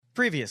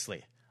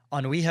Previously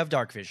on We Have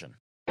Dark Vision.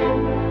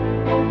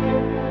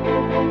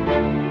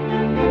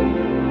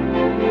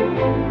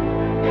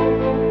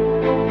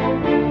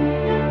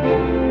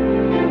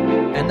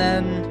 And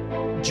then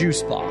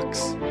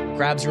Juicebox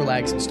grabs your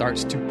legs and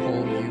starts to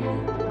pull you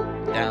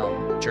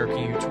down,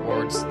 jerking you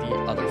towards the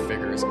other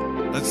figures.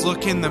 Let's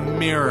look in the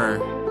mirror.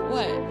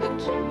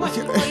 What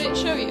did it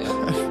show you?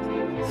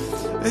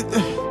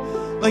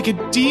 Like a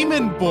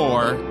demon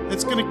boar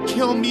that's gonna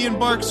kill me and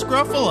Bart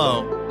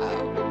Scruffalo.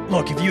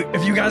 Look,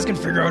 if you guys can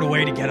figure out a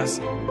way to get us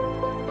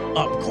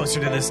up closer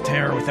to this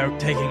tear without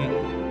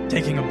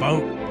taking a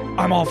boat,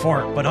 I'm all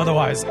for it. But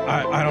otherwise,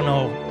 I don't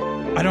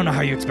know. I don't know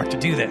how you expect to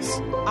do this.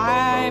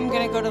 I'm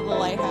gonna go to the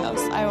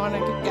lighthouse. I want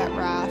to get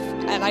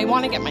Raph, and I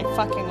want to get my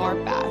fucking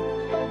orb back.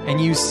 And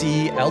you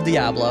see El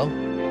Diablo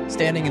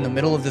standing in the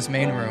middle of this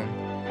main room,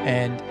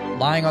 and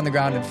lying on the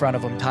ground in front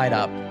of him, tied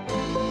up,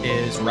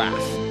 is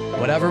Raph.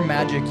 Whatever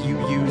magic you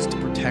use to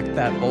protect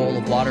that bowl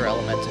of water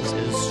elementals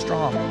is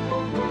strong.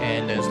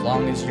 And as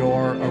long as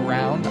you're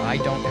around, I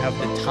don't have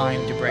the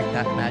time to break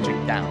that magic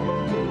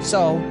down.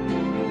 So,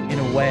 in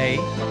a way,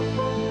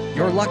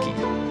 you're lucky.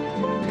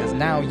 Because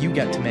now you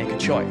get to make a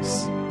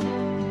choice.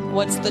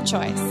 What's the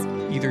choice?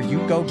 Either you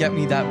go get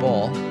me that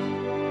bowl,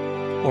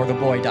 or the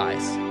boy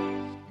dies.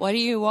 What do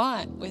you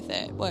want with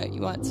it? What,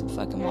 you want some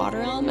fucking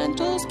water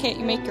elementals? Can't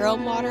you make your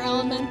own water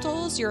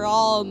elementals? You're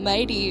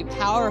almighty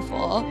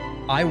powerful.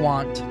 I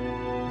want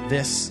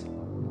this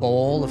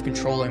bowl of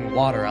controlling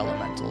water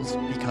elementals,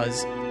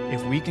 because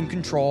if we can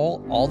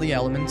control all the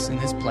elements in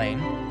this plane,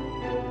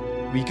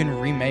 we can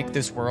remake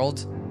this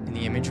world in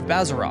the image of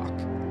Bazarok.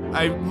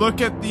 I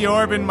look at the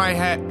orb in my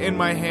hand,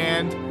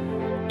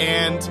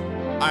 and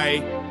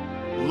I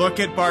look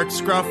at Bart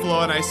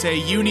Scruffalo and I say,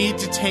 "You need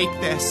to take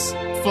this.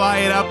 Fly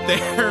it up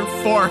there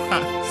for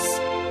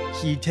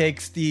us." He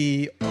takes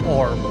the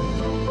orb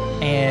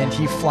and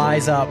he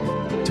flies up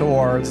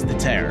towards the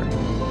tear.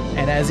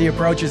 And as he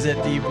approaches it,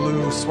 the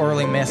blue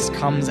swirling mist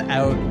comes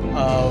out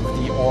of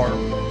the orb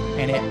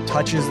and it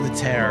touches the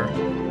tear.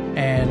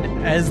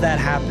 And as that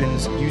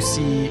happens, you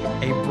see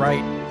a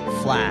bright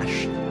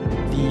flash.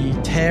 The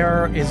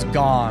tear is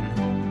gone.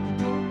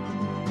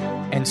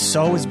 And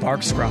so is Bart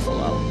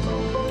Scruffalo.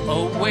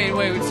 Oh,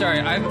 wait, sorry.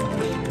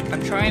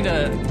 I'm trying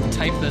to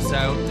type this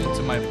out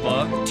into my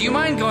book. Do you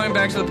mind going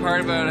back to the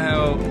part about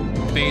how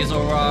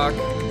Basil Rock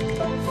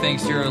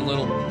thinks you're a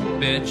little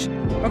bitch?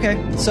 Okay,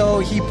 so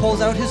he pulls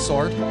out his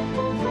sword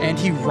and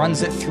he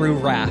runs it through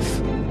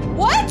Raph.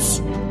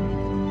 What?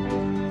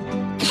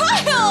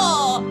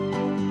 Kyle!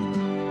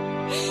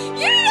 You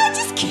did not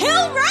just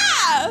kill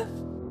Raph!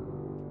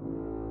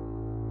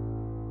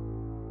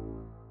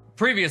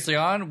 Previously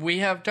on, we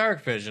have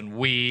Dark Vision.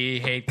 We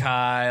hate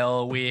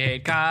Kyle, we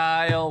hate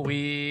Kyle,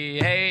 we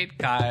hate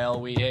Kyle,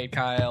 we hate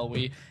Kyle,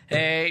 we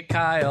hate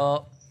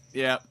Kyle.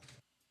 Yep.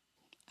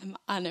 I'm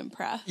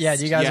unimpressed. Yeah,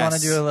 do you guys want to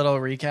do a little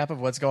recap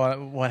of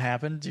what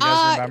happened? Do you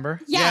guys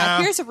remember?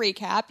 Yeah, here's a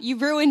recap. You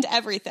ruined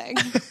everything.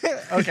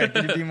 Okay,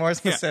 can you be more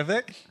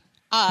specific?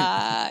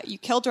 You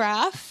killed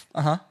Raph.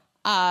 Uh-huh.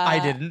 I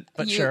didn't,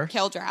 but you sure.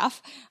 killed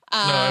Raph.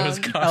 No, it was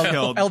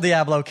Kyle. El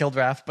Diablo killed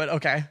Raph, but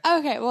okay.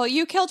 Okay, well,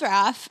 you killed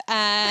Raph,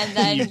 and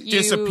then you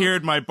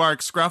disappeared my Bart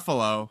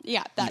Scruffalo.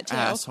 Yeah, that too.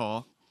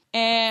 Asshole.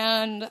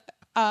 And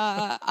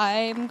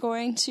I'm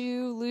going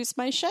to lose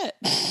my shit.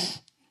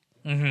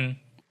 Mm-hmm.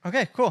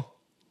 Okay, cool.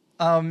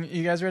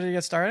 You guys ready to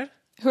get started?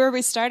 Who are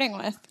we starting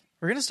with?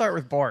 We're going to start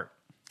with Bort.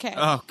 Okay.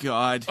 Oh,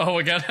 God. Oh,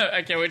 my God.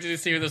 I can't wait to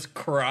see this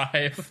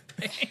cry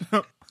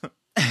thing.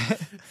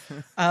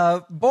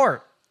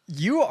 Bort,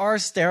 you are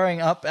staring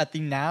up at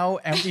the now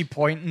empty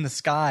point in the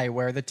sky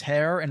where the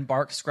tear and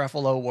Bart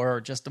Scruffalo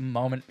were just a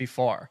moment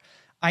before.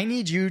 I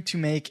need you to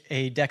make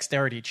a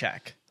dexterity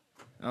check.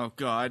 Oh,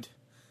 God.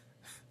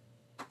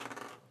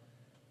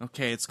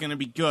 Okay, it's going to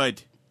be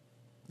good.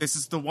 This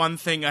is the one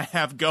thing I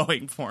have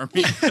going for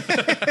me.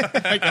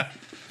 I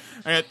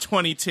got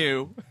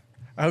 22.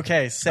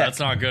 Okay, sick.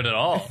 That's not good at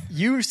all.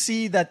 You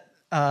see that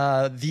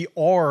the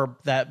orb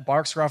that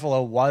Bart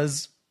Scruffalo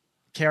was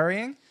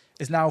carrying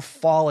is now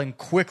falling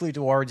quickly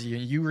towards you.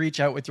 You reach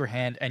out with your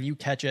hand and you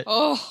catch it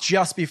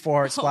just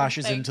before it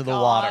splashes into the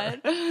water.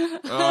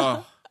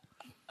 Oh.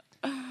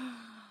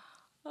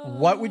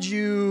 What would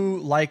you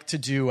like to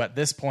do at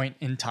this point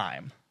in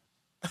time?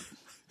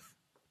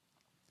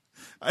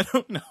 I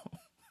don't know.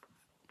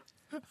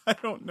 I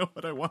don't know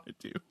what I want to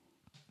do.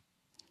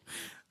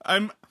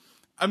 I'm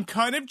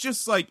kind of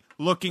just like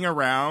looking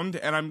around,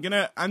 and I'm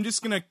gonna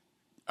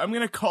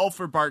call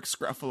for Bark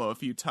Scruffalo a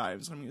few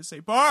times. I'm gonna say,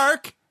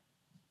 Bark!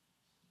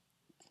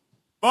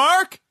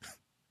 Bark!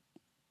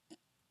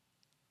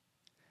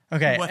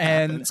 Okay, What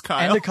and happens,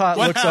 Kyle? Endicott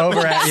What looks happens?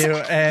 over at you,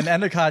 and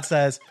Endicott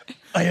says,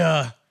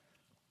 I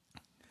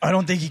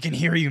don't think he can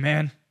hear you,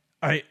 man.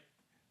 I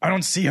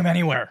don't see him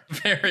anywhere.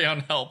 Very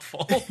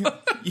unhelpful.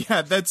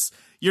 Yeah,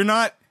 you're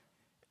not.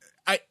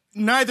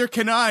 Neither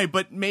can I,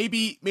 but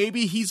maybe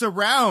he's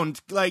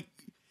around. Like,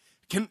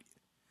 can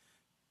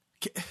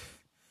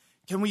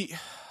we?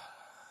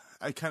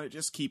 I kind of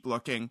just keep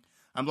looking.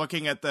 I'm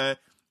looking at the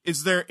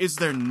Is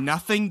there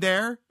nothing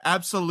there?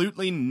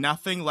 Absolutely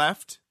nothing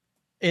left?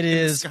 It in the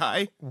is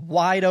sky?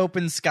 wide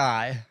open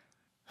sky.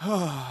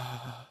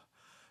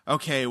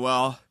 Okay,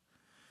 well,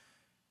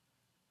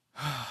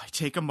 I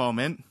take a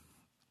moment.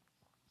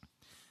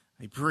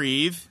 I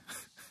breathe.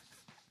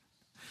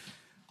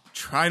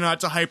 Try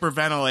not to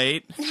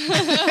hyperventilate.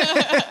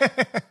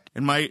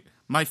 And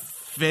my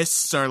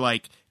fists are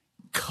like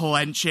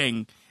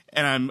clenching,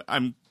 and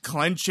I'm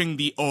clenching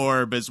the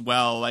orb as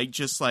well, like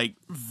just like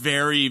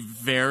very,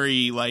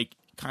 very like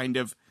kind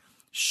of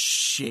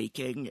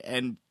shaking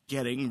and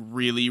getting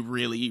really,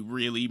 really,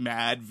 really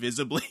mad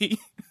visibly.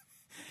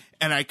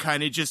 And I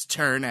kind of just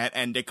turn at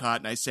Endicott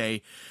and I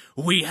say,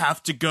 "We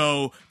have to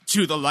go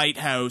to the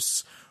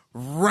lighthouse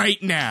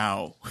right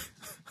now."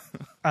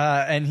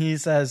 And he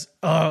says,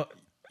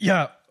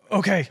 yeah,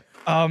 okay.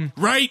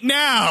 Right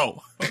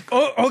now!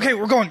 Oh, okay,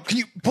 we're going. Can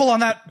you pull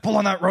on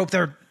that rope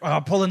there?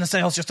 Pull in the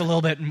sails just a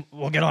little bit and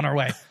we'll get on our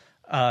way.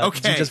 Okay.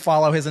 Did you just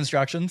follow his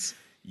instructions?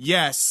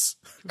 Yes.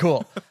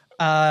 Cool.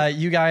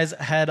 You guys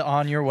head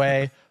on your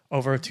way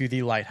over to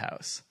the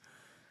lighthouse.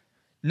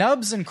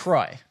 Nubz and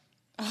Kroy.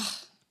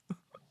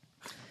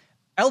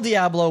 El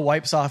Diablo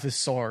wipes off his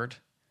sword,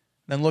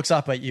 then looks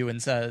up at you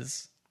and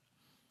says,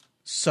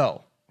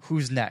 "So,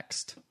 who's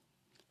next?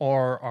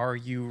 Or are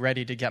you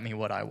ready to get me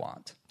what I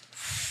want?"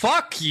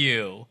 Fuck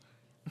you.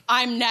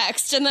 I'm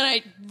next, and then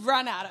I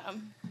run at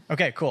him.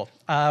 Okay, cool.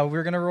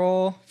 We're going to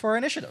roll for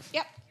initiative.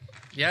 Yep.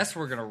 Yes,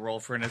 we're gonna roll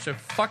for initiative.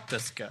 Fuck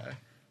this guy.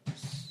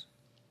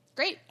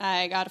 Great.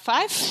 I got a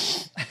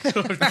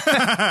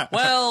 5.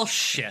 Well,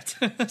 shit.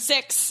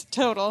 6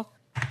 total.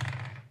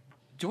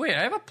 Wait,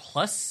 I have a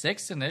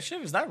 +6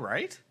 initiative? Is that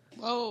right?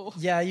 Whoa.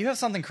 Yeah, you have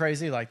something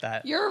crazy like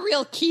that. You're a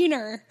real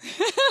keener.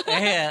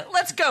 Yeah,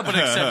 let's go. But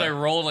except I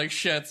rolled like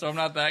shit, so I'm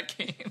not that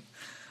keen.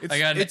 I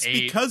got an 8. It's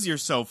because you're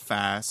so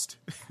fast.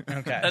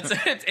 Okay. That's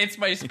it. It's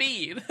my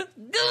speed. I'm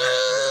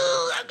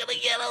gonna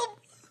get him.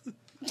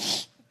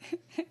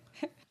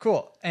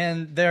 Cool.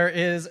 And there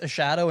is a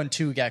shadow and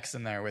 2 Geks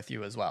in there with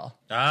you as well.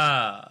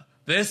 Ah,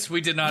 this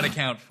we did not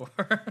account for.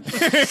 I'm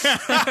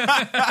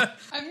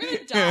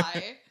gonna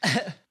die.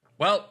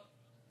 Well,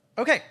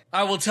 Okay.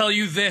 I will tell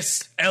you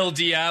this, El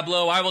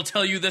Diablo. I will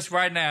tell you this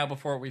right now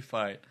before we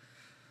fight.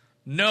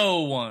 No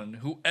one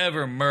who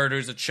ever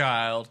murders a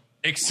child,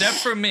 except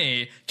for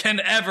me, can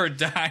ever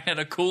die at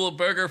a Cool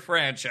Burger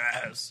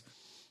franchise.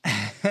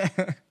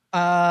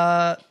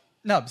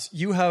 Nubz,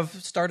 you have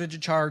started to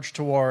charge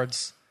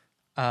towards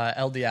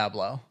El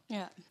Diablo.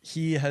 Yeah,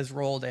 He has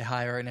rolled a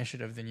higher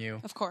initiative than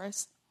you. of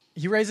course.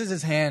 He raises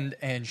his hand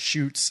and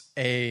shoots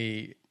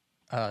a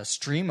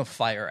stream of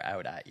fire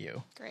out at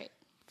you Great.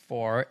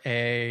 for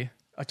a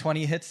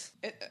 20 hits.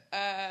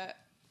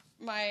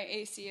 My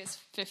AC is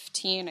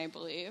 15, I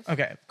believe.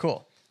 Okay,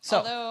 cool. So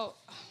Although,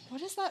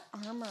 what is that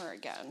armor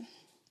again?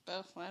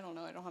 Oh, I don't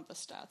know. I don't have the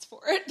stats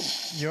for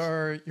it.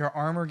 your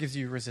armor gives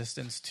you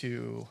resistance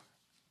to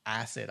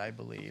acid, I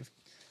believe.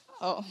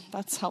 Oh,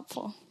 that's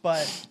helpful.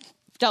 But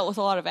I've dealt with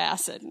a lot of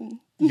acid in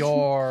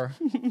your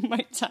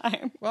my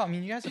time. well, I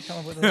mean, you guys have come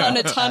up with Done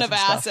a ton of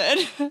stuff.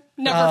 acid.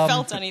 Never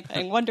felt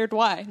anything. Wondered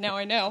why. Now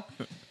I know.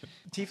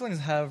 Tieflings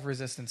have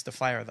resistance to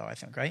fire, though. I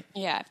think, right?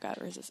 Yeah, I've got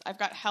I've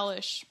got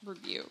hellish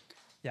rebuke.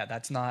 Yeah,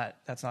 that's not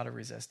a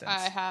resistance.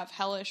 I have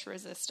hellish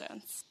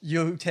resistance.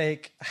 You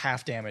take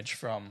half damage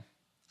from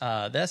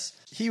this.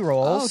 He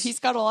rolls. Oh, he's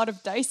got a lot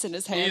of dice in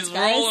his hands, He's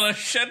guys. rolling a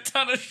shit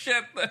ton of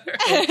shit there.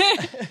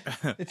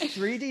 It's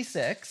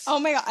 3d6. Oh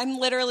my god, I'm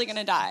literally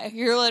gonna die.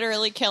 You're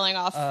literally killing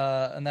off.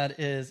 And that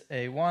is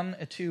a 1,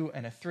 a 2,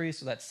 and a 3,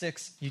 so that's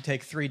 6. You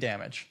take 3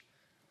 damage.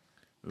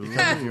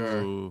 Because of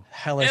your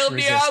hellish El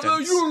resistance. Diablo,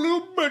 you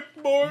little bitch,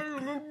 boy, you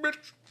little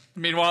bitch.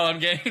 Meanwhile, I'm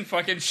getting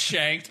fucking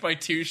shanked by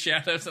 2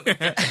 shadows. You little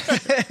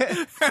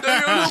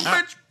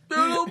bitch, you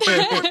little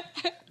bitch.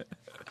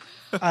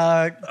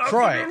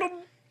 Kroy,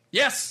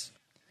 Yes.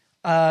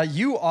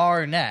 you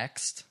are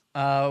next.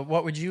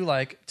 What would you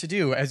like to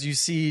do as you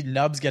see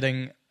Nubz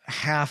getting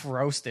half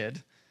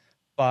roasted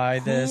by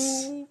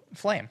this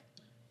flame?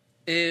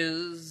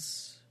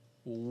 Is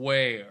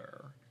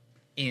where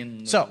in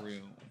the So-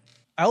 room?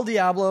 El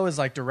Diablo is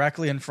like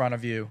directly in front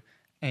of you,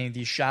 and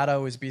the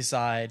shadow is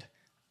beside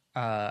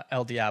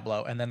El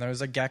Diablo, and then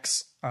there's a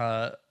Gex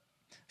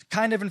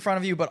kind of in front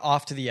of you, but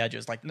off to the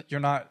edges. Like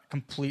you're not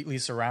completely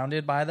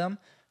surrounded by them,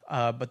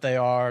 but they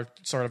are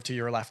sort of to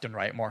your left and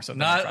right more so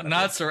than in front of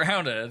Not you.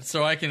 surrounded,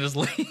 so I can just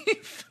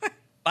leave.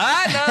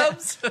 Bye,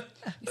 Nubs.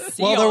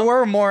 Well, there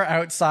were more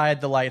outside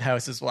the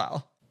lighthouse as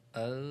well.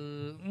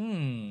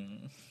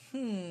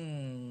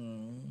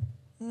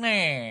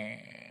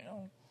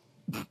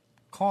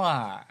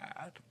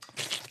 Quiet.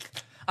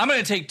 I'm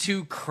gonna take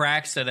 2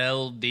 cracks at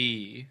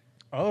LD.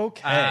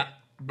 Okay,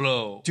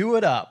 Blow. do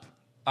it up.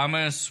 I'm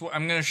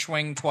gonna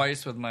swing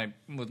twice with my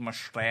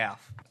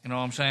staff. You know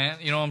what I'm saying?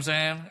 You know what I'm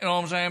saying? You know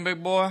what I'm saying,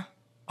 big boy?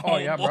 Oh,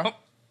 yeah, boy. bro.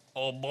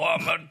 Oh boy,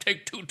 I'm gonna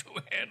take 2 to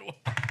handle.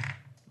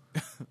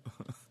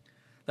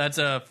 That's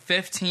a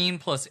 15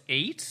 plus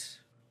 8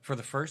 for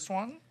the first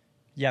one.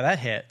 Yeah, that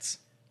hits.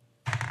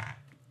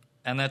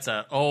 And that's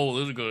a, oh,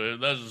 this is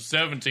good. That's a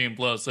 17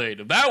 plus 8.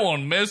 If that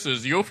one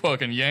misses, you're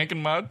fucking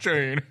yanking my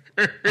chain.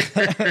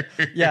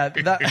 Yeah,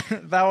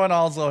 that one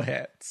also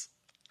hits.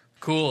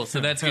 Cool. So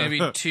that's going to be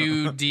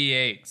 2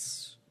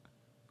 D8s.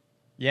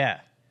 Yeah.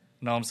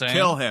 Know what I'm saying?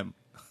 Kill him.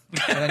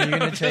 And then you're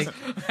going to take...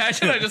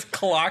 Imagine I just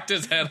clocked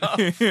his head off.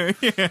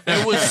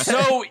 It was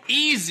so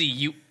easy,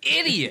 you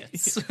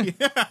idiots.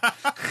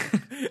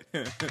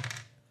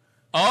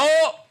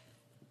 Oh,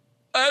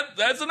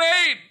 that's an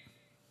 8.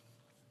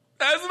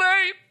 That's an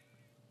 8.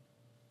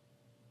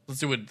 Let's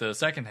see what the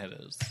second hit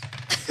is.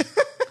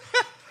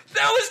 That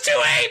was 2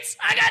 8s.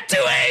 I got 2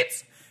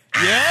 8s.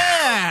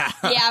 Yeah.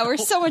 Yeah, we're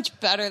so much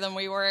better than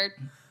we were.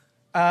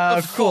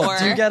 Cool. Before.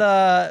 Do you get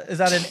is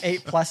that an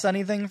 8 plus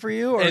anything for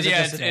you? Or is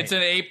Yeah, it just it's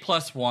an 8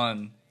 plus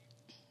 1.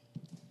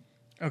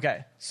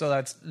 Okay, so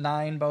that's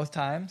 9 both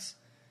times.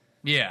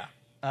 Yeah.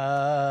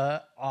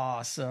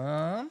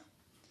 Awesome.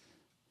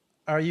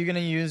 Are you going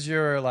to use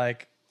your,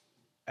 like,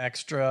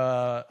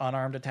 extra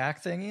unarmed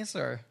attack thingies,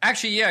 or?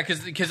 Actually, yeah,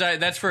 because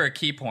that's for a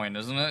key point,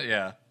 isn't it?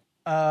 Yeah.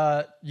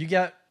 You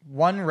get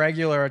 1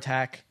 regular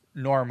attack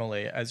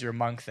normally as your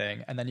monk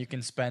thing, and then you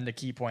can spend a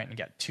key point and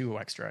get 2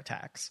 extra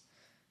attacks.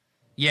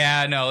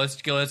 Yeah, no,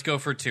 let's go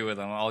for 2 of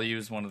them. I'll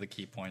use one of the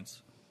key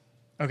points.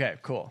 Okay,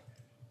 cool.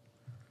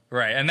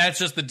 Right, and that's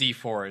just the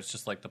D4. It's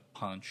just like the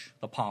punch.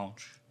 The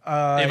punch.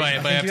 I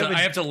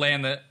have to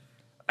land the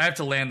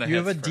You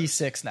have a hits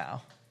first. D6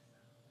 now.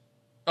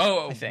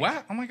 Oh, think.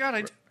 what? Oh my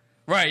god!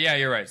 Right, yeah,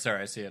 you're right.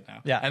 Sorry, I see it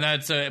now. Yeah. And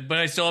that's but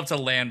I still have to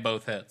land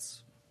both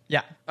hits.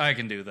 Yeah. I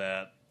can do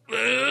that.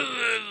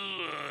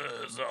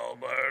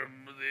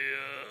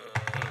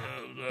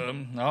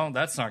 No,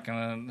 that's not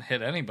gonna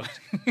hit anybody.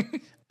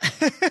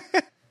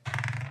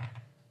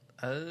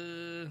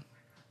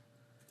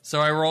 So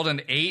I rolled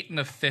an 8 and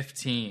a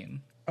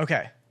 15.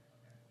 Okay.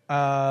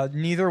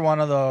 Neither one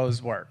of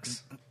those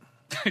works.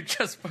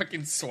 Just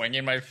fucking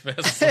swinging my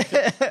fist.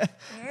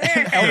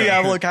 El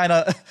Diablo kind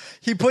of,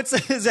 he puts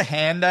his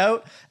hand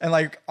out and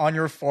like on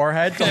your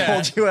forehead to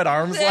hold you at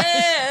arm's length.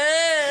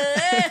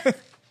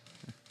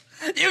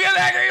 You get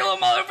back here, you little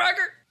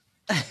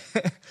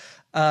motherfucker!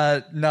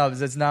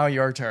 Nubz, it's now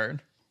your turn.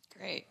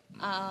 Great.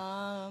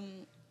 I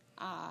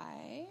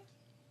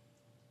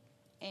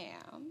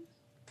am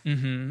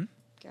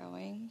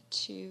going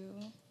to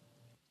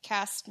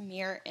cast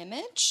Mirror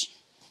Image,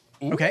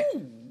 Okay.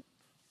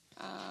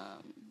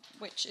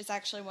 which is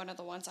actually one of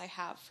the ones I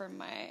have for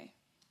my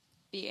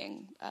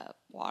being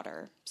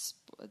water,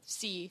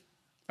 sea,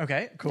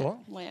 Okay,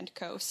 cool. land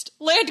coast.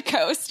 Land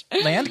coast.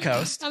 Land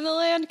coast. I'm the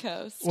land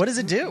coast. What does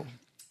it do?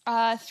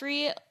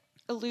 3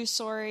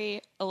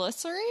 illusory.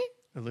 Illusory?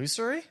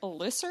 Illusions.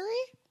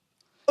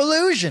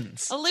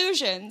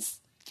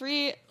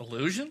 3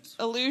 Illusions?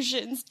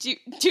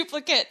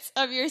 duplicates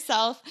of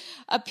yourself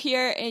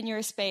appear in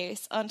your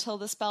space. Until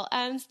the spell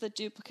ends, the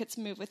duplicates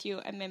move with you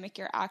and mimic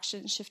your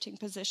actions, shifting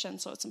position,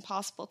 so it's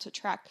impossible to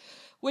track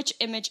which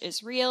image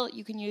is real.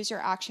 You can use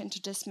your action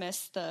to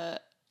dismiss the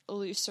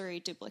illusory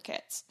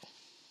duplicates.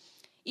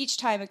 Each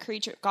time a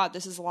creature... God,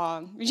 this is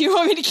long. Do you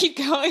want me to keep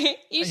going?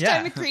 Each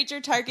time a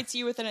creature targets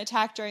you with an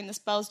attack during the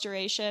spell's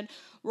duration,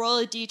 roll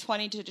a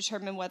d20 to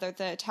determine whether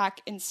the attack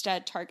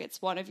instead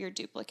targets one of your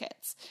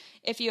duplicates.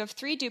 If you have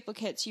 3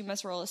 duplicates, you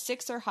must roll a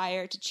 6 or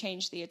higher to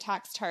change the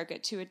attack's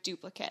target to a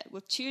duplicate.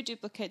 With 2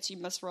 duplicates, you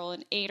must roll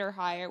an 8 or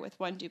higher. With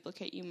 1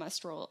 duplicate, you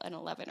must roll an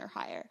 11 or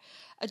higher.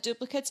 A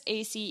duplicate's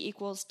AC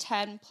equals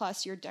 10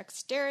 plus your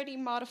dexterity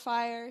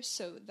modifier,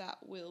 so that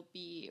will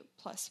be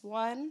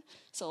 +1,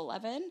 so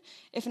 11.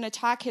 If an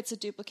attack hits a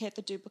duplicate,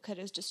 the duplicate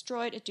is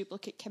destroyed. A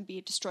duplicate can be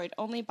destroyed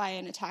only by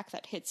an attack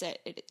that hits it.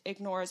 It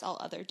ignores all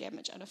other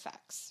damage and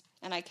effects.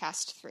 And I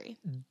cast 3.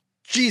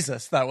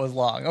 Jesus, that was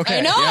long. Okay.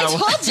 I know, I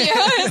told you.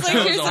 I was like,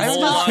 That was a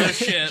whole lot of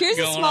shit here's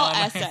a going small on.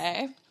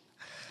 essay.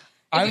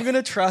 I'm going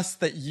to trust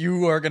that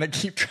you are going to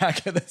keep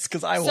track of this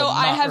because I will So not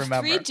I have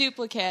remember. 3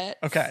 duplicates.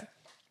 Okay.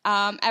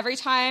 Every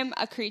time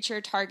a creature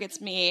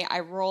targets me, I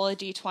roll a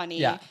d20.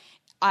 Yeah.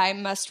 I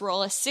must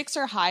roll a 6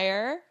 or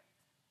higher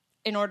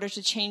in order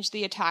to change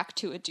the attack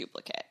to a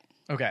duplicate.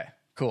 Okay,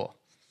 cool.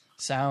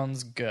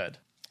 Sounds good.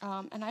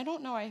 And I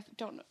don't know. I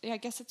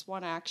guess it's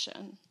 1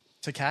 action.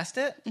 To cast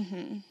it?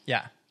 Mm-hmm.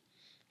 Yeah.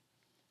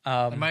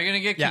 Am I going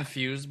to get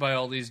confused by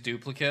all these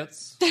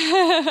duplicates?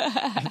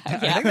 I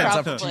think that's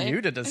up to probably. you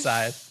to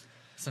decide.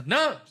 So,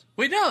 Nubz.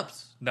 Wait,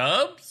 Nubz.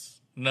 Nubz?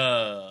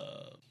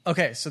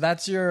 Okay, so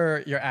that's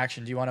your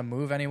action. Do you want to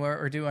move anywhere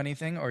or do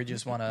anything, or you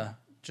just want to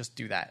just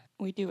do that?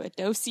 We do a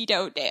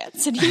do-si-do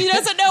dance, and he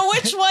doesn't know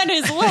which one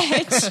is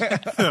which.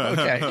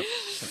 Okay.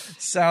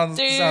 Sounds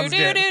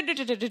good.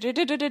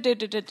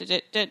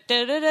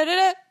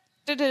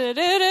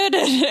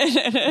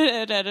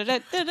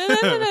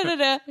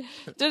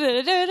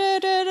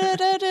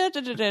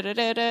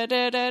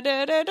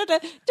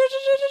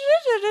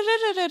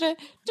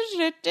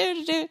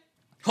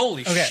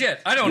 Holy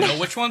shit. I don't know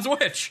which one's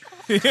which.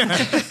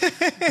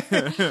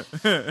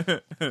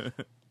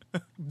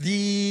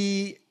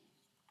 The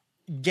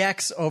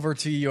Gex over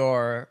to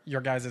your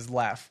guys'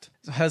 left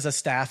has a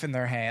staff in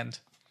their hand,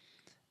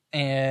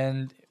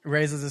 and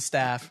raises his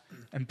staff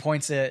and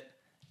points it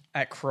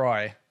at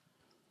Kroy.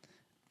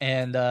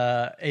 And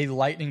a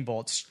lightning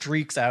bolt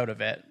streaks out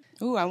of it.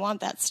 Ooh, I want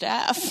that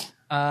staff.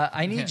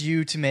 I need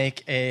you to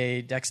make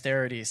a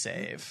dexterity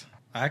save.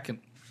 I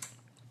can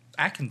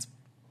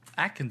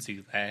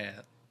do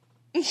that.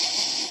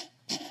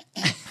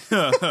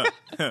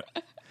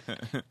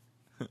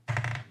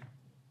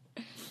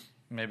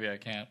 Maybe I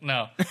can't.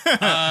 No.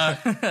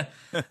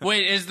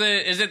 Wait, is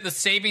it the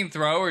saving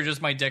throw or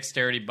just my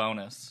dexterity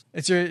bonus?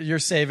 It's your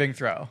saving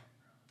throw.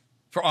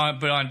 But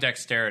on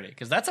dexterity,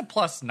 because that's a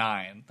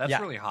 +9. That's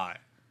really high.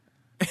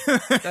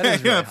 That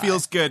is really high.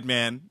 Feels good,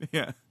 man.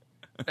 Yeah.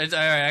 It's, all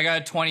right, I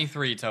got a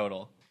 23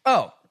 total.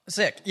 Oh,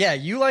 sick. Yeah,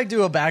 you like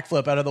do a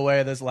backflip out of the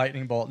way of this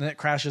lightning bolt, and it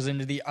crashes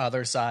into the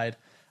other side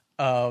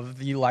of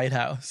the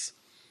lighthouse.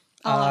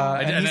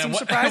 And you seem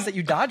surprised that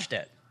you dodged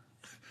it.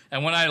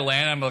 And when I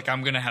land, I'm like,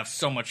 I'm going to have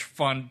so much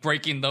fun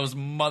breaking those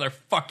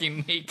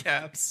motherfucking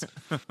kneecaps.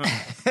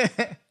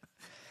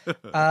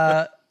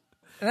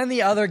 And then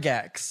the other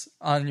Gex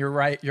on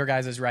your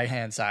guys'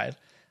 right-hand side,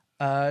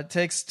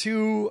 takes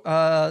 2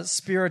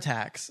 spear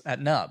attacks at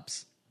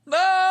Nubz.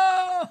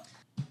 No!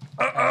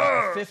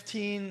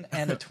 15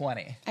 and a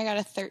 20. I got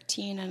a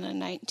 13 and a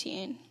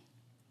 19.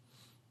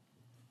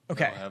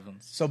 Okay, Oh,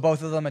 heavens. so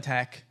both of them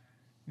attack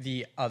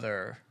the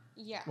other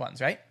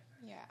ones, right?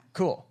 Yeah.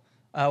 Cool.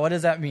 What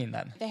does that mean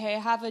then? They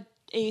have a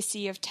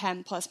AC of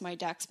 10 plus my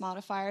dex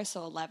modifier,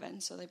 so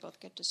 11, so they both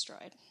get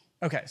destroyed.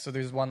 Okay, so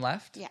there's one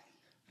left? Yeah.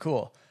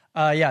 Cool.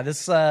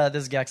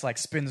 This Gex like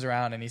spins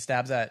around and he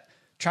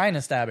trying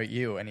to stab at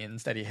you, and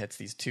instead he hits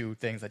these 2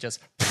 things that just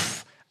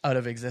out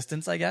of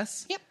existence, I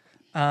guess. Yep.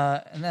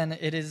 And then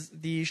it is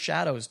the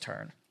Shadow's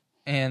turn.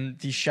 And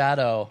the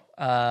Shadow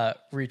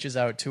reaches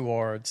out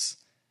towards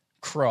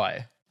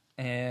Kroy.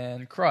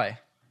 And Kroy.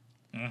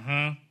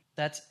 Mm-hmm.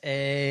 That's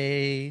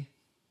a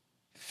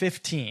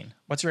 15.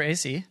 What's your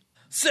AC?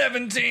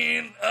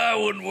 17. I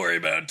wouldn't worry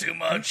about it too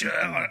much.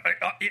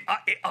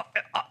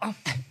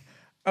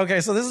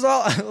 Okay, so this is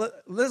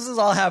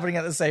all happening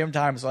at the same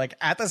time. So like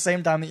at the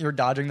same time that you're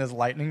dodging this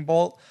lightning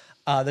bolt,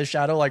 the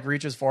Shadow like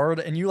reaches forward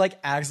and you like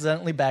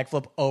accidentally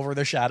backflip over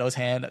the Shadow's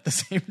hand at the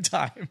same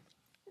time.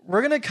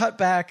 We're gonna cut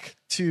back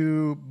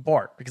to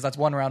Bort because that's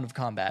one round of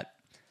combat.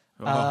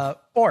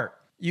 Bort,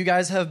 you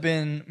guys have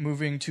been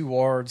moving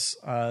towards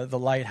the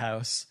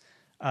lighthouse,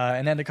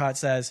 and Endicott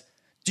says,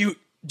 "Do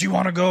you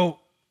want to go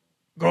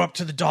up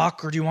to the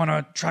dock, or do you want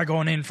to try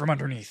going in from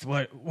underneath?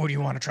 What do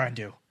you want to try and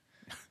do?"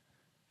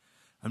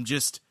 I'm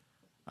just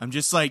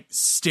like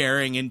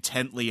staring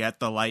intently at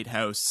the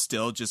lighthouse,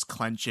 still just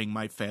clenching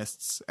my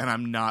fists, and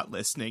I'm not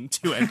listening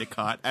to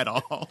Endicott at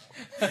all.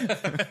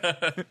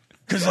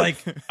 Because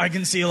like I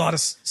can see a lot of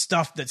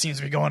stuff that seems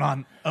to be going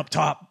on up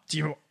top. Do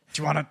you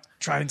want to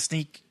try and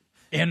sneak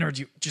in, or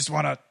do you just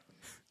want to?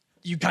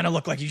 You kind of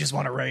look like you just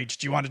want to rage.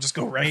 Do you want to just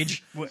go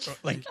rage?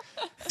 Like,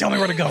 tell me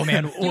where to go,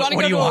 man. You want to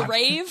go to a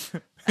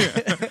rave?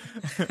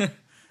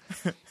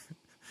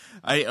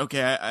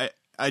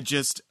 I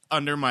just,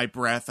 under my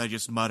breath, I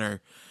just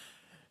mutter,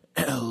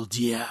 El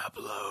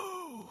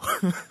Diablo.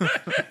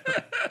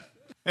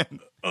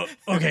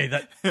 Okay,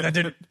 that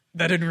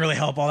didn't really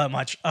help all that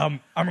much. I'm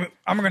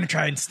gonna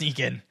try and sneak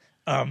in,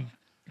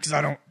 because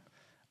I don't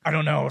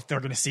know if they're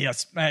gonna see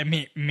us.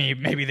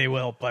 Maybe they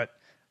will, but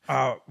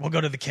we'll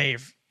go to the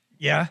cave.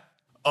 Yeah.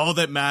 All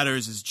that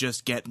matters is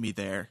just get me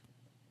there.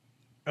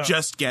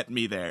 Just get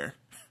me there.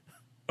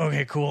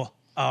 Okay, cool.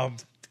 I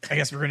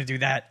guess we're going to do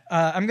that.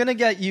 I'm going to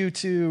get you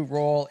to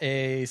roll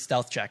a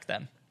stealth check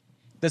then.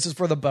 This is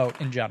for the boat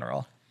in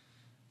general.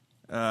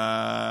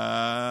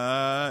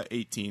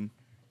 18.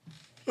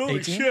 Holy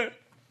 18? shit.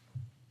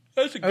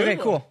 That's a good Okay,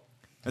 one. cool.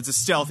 That's a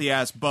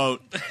stealthy-ass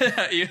boat.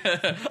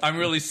 Yeah, I'm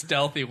really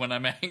stealthy when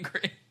I'm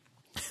angry.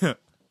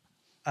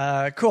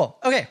 Cool.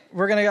 Okay,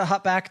 we're going to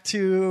hop back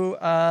to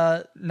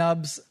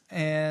Nubz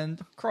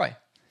and Kroy.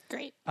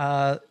 Great.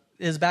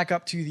 Is back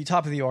up to the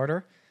top of the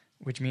order,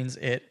 which means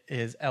it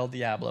is El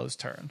Diablo's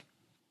turn.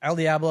 El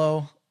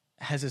Diablo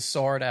has his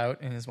sword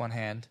out in his one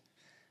hand,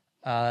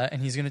 and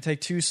he's going to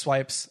take 2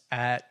 swipes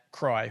at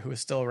Kroy, who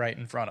is still right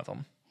in front of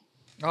him.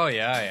 Oh,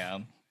 yeah, I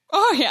am.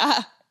 Oh,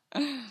 yeah.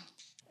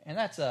 And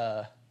that's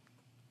a...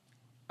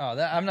 Oh,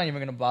 I'm not even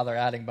going to bother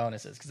adding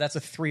bonuses, because that's a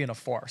 3 and a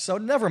 4. So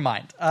never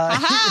mind.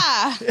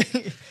 Aha!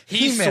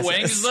 He misses.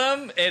 swings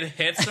them, it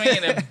hits me,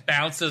 and it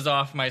bounces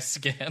off my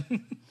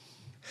skin.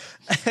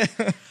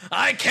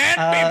 I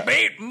can't be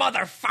beat,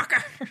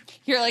 motherfucker.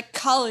 You're like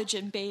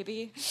collagen,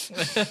 baby.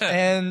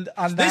 And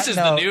on that This is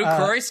note, the new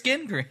Kroy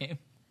skin cream.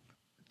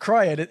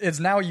 Kroy,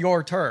 it's now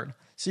your turn.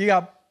 So you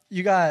got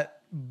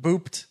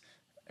booped,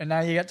 and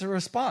now you get to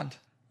respond.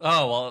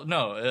 Oh, well,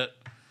 no.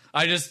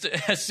 I just,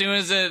 as soon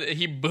as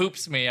he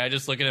boops me, I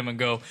just look at him and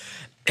go,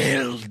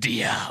 El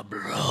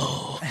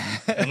Diablo.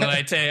 And then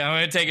I'm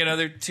going to take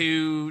another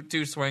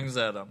two swings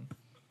at him.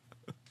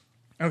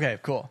 Okay,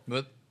 cool.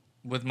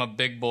 With my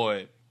big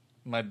boy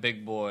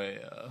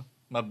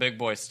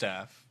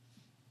staff.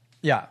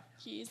 Yeah.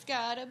 He's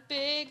got a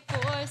big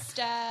boy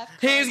staff.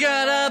 He's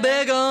got a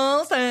big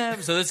old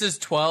staff. So this is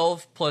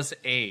 12 plus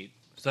 8.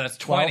 So that's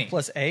 12 20.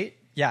 plus 8?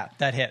 Yeah,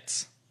 that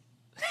hits.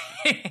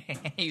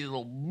 You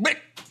little bitch.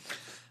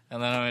 And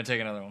then I'm going to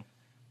take another one.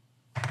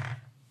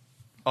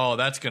 Oh,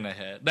 that's going to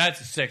hit.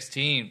 That's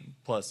 16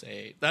 plus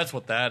 8. That's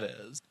what that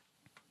is.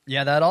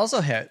 Yeah, that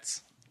also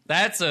hits.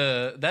 That's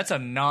a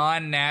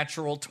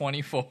non-natural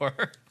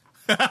 24.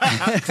 All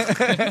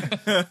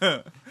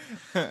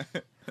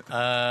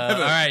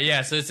right,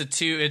 yeah. So it's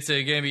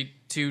gonna be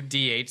 2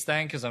 d8s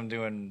then, because I'm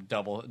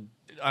double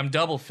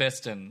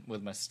fisting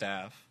with my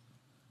staff.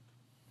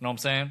 Know what I'm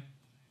saying?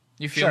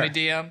 You feel Sure. me,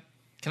 DM?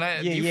 Can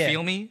I? Yeah, do you yeah.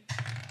 feel me?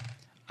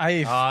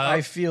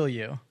 I feel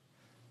you.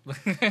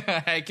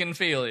 I can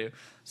feel you.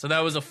 So that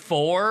was a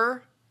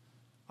 4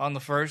 on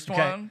the first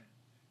one,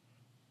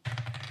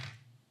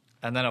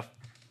 and then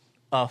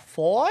a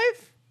 5.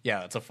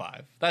 Yeah, it's a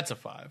 5. That's a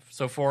 5.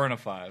 So 4 and a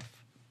 5.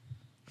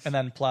 And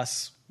then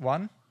plus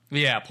 1?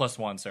 Yeah, plus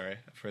 1, sorry,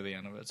 for the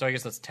end of it. So I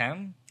guess that's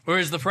 10. Or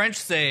as the French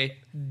say,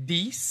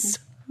 10.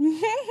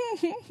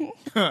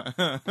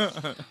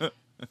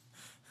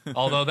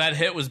 Although that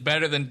hit was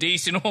better than 10,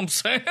 you know what I'm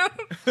saying?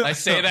 I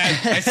say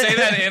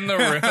that in the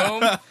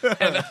room,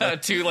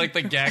 and to like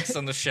the Gex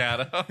and the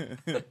Shadow.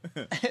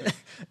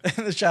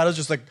 And the Shadow's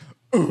just like,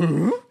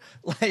 ooh.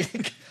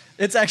 Like,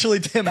 it's actually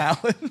Tim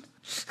Allen.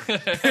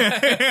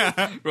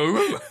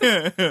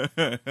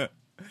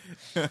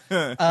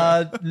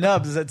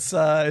 Nubs,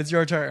 it's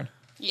your turn.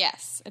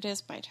 Yes, it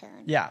is my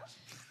turn. Yeah.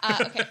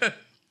 Okay.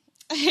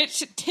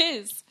 It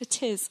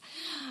is.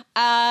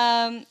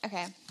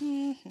 Okay.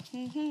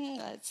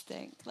 Let's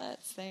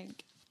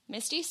think.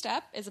 Misty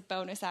Step is a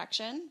bonus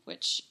action,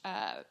 which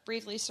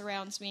briefly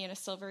surrounds me in a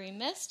silvery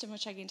mist, in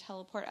which I can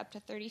teleport up to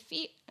 30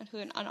 feet into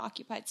an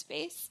unoccupied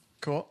space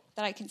Cool.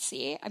 that I can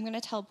see. I'm going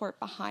to teleport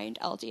behind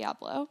El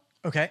Diablo.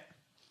 Okay.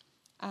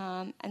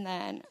 And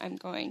then I'm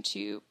going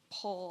to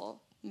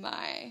pull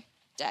my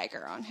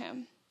dagger on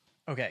him.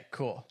 Okay,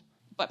 cool.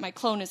 But my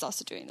clone is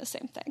also doing the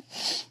same thing.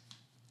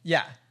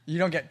 Yeah. You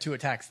don't get 2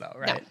 attacks, though,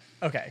 right?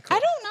 No. Okay, cool. I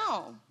don't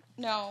know.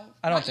 No.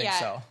 I don't not think yet.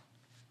 so.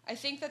 I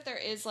think that there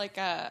is like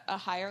a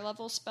higher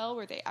level spell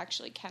where they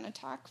actually can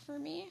attack for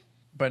me.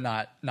 But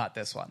not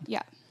this one.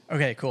 Yeah.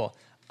 Okay, cool.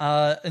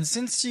 And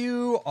since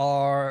you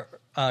are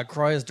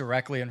Kroy is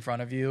directly in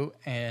front of you,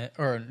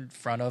 or in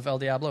front of El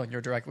Diablo, and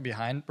you're directly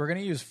behind, we're going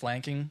to use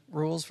flanking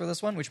rules for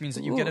this one, which means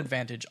that you get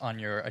advantage on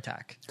your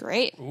attack.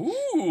 Great.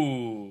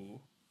 Ooh.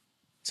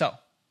 So,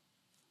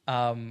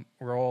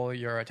 roll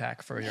your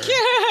attack for your...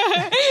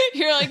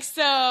 You're like,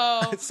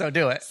 so So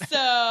do it.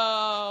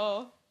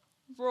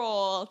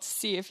 roll to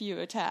see if you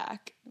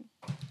attack.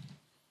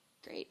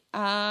 Great.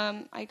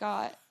 I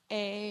got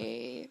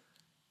a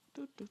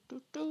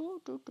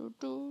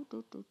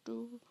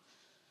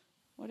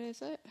what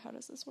is it? How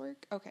does this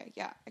work? Okay,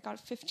 yeah. I got a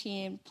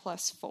 15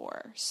 plus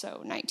 4,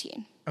 so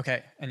 19.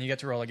 Okay, and you get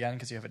to roll again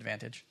because you have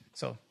advantage.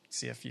 So,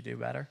 see if you do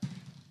better.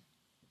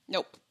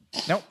 Nope.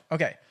 Nope.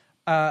 Okay.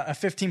 A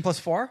 15 plus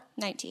 4?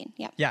 19,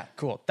 yeah. Yeah,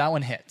 cool. That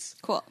one hits.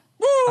 Cool.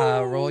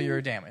 Roll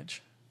your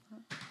damage.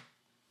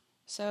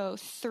 So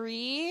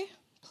 3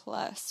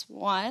 plus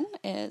 1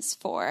 is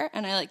 4,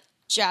 and I like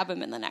jab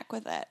him in the neck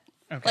with it.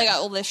 Okay.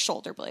 Like this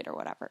shoulder blade or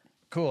whatever.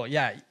 Cool.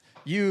 Yeah.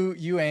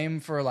 You aim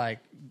for like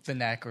the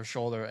neck or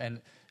shoulder,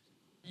 and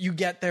you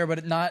get there,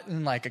 but not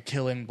in like a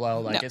killing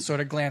blow. Like No. it sort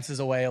of glances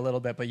away a little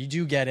bit, but you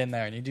do get in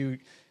there, and you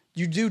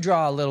do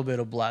draw a little bit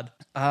of blood.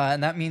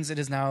 And that means it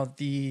is now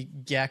the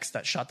Gex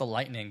that shot the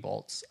lightning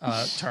bolts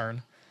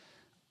turn.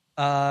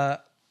 And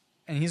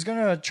he's going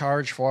to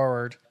charge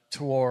forward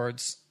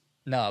towards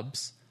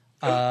Nubs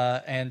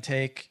and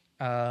take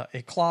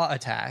a claw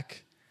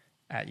attack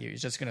at you.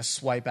 He's just going to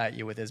swipe at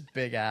you with his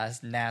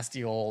big-ass,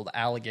 nasty old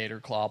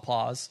alligator claw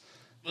paws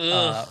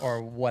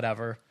or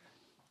whatever.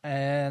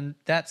 And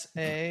that's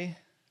a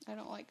I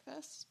don't like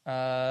this.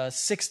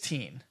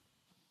 16.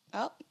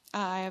 Oh,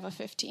 I have a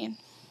 15.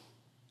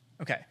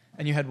 Okay.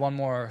 And you had one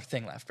more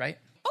thing left, right?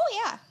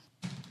 Oh,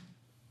 yeah.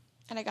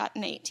 And I got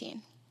an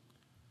 18.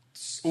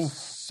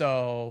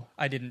 So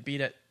I didn't beat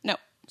it. No.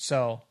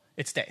 So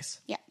it stays.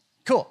 Yeah.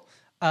 Cool.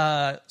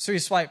 So he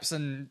swipes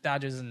and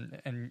dodges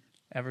and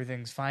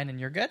everything's fine and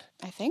you're good?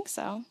 I think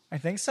so. I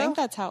think so. I think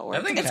that's how it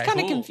works. think It's it's kind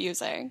of cool.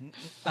 confusing.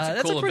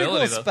 That's cool a pretty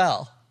ability, cool though.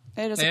 spell.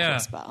 It is a Yeah. cool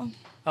spell.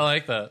 I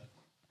like that.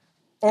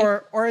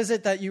 Or is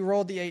it that you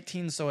rolled the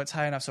 18 so it's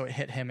high enough so it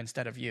hit him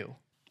instead of you?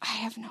 I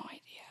have no idea.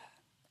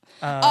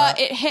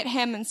 It hit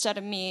him instead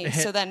of me,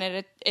 so then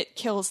it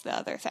kills the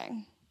other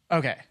thing.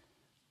 Okay.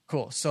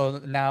 Cool. So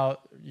now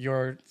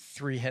your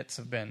 3 hits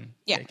have been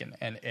Yeah. taken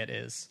and it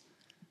is...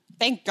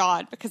 Thank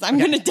God, because I'm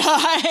going to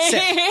die.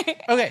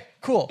 Sick. Okay,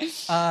 cool.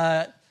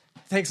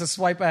 Takes a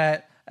swipe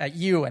at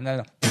you and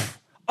then...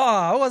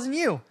 Oh, it wasn't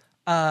you.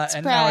 And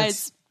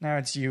Surprise. now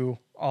it's you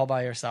all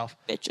by yourself.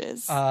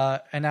 Bitches.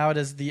 And now it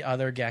is the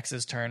other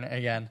Gex's turn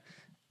again.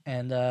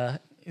 And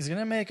he's going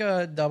to make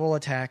a double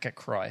attack at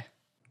Kroy.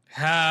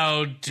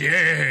 How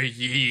dare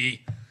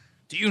ye?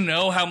 Do you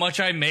know how much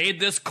I made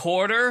this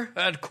quarter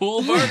at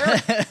Cool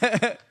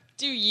Burger?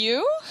 Do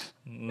you?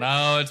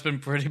 No, it's been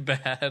pretty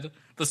bad.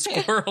 The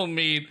squirrel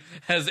meat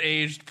has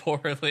aged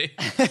poorly.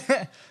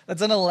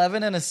 That's an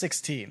 11 and a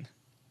 16.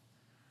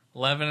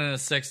 11 and a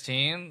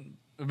 16?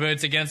 But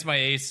it's against my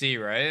AC,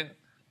 right?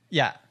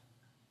 Yeah.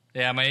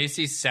 Yeah, my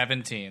AC's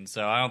 17,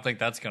 so I don't think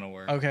that's going to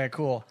work. Okay,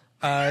 cool.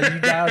 You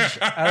dodge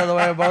out of the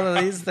way of both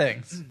of these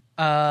things.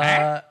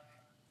 And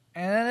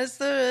it's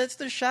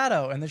the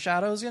shadow, and the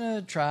shadow's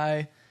gonna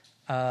try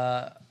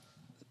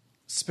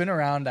spin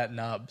around at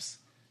Nubz.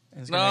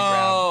 And it's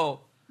gonna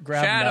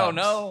grab Shadow, Nubz.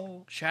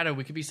 no. Shadow,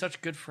 we could be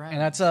such good friends.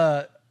 And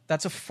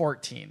that's a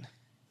 14.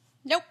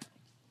 Nope.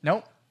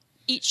 Nope.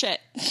 Eat shit.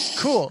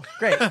 Cool.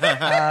 Great. Is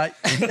that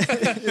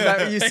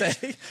what you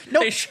say?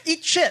 Nope.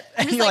 Eat shit.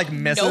 And he like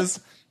misses.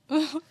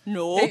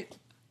 No.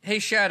 Hey,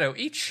 Shadow,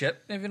 eat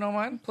shit, if you don't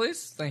mind,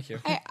 please. Thank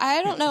you.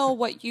 I don't know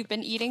what you've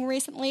been eating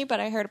recently, but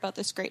I heard about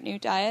this great new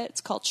diet.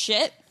 It's called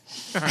shit.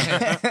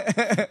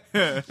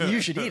 You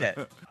should eat it.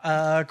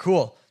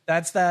 Cool.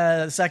 That's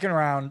the second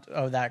round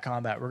of that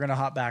combat. We're going to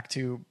hop back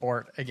to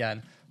Bort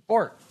again.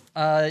 Bort,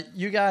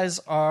 you guys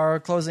are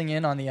closing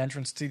in on the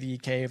entrance to the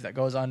cave that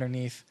goes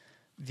underneath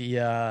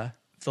the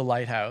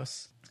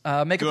lighthouse.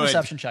 Make a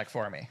perception check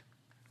for me.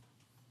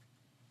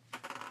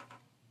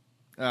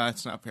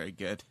 It's not very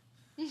good.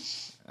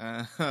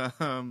 I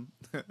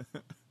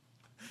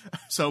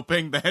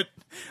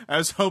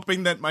was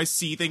hoping that my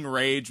seething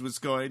rage was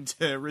going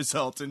to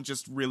result in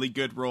just really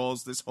good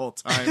rolls this whole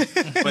time,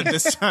 but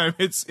this time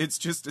it's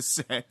just a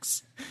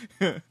 6.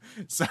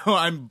 So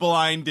I'm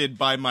blinded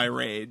by my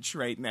rage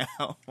right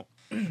now.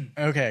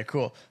 Okay,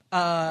 cool.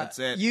 That's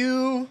it.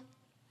 You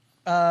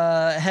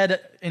head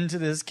into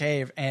this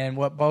cave, and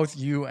what both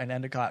you and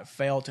Endicott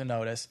fail to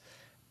notice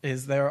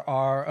is there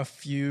are a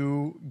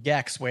few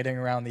Geks waiting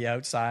around the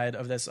outside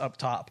of this up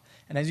top.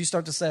 And as you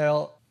start to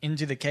sail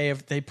into the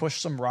cave, they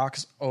push some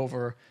rocks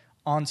over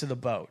onto the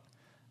boat.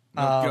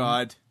 Oh,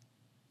 God.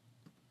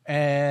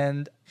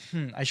 And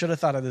I should have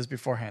thought of this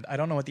beforehand. I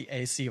don't know what the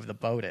AC of the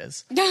boat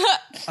is.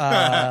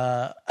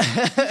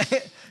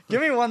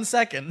 Give me 1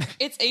 second.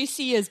 Its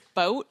AC is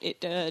boat. It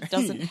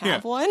doesn't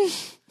have one.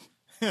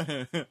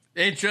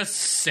 It just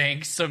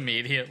sinks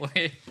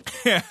immediately.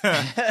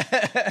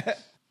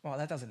 Well,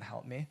 that doesn't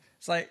help me.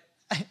 It's like,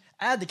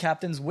 add the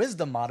captain's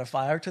wisdom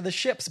modifier to the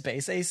ship's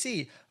base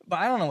AC, but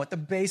I don't know what the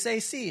base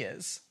AC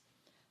is.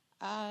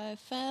 I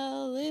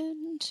fell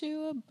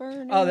into a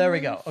burning Oh, there we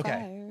go. fire.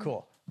 Okay,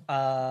 cool.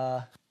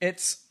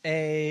 It's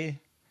a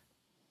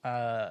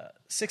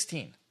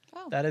 16.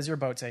 Oh. That is your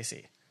boat's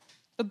AC.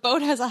 The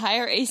boat has a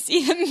higher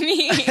AC than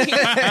me.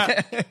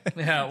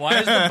 Yeah, why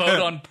is the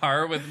boat on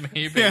par with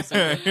me,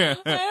 basically? I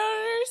don't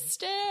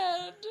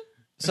understand.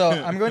 So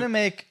I'm going to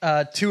make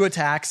 2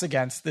 attacks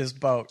against this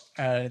boat.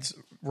 It's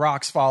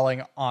rocks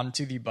falling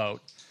onto the boat.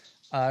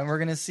 And we're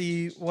going to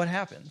see what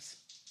happens.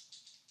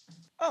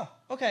 Oh,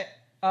 okay.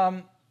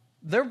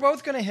 They're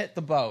both going to hit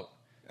the boat.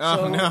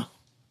 Oh, no.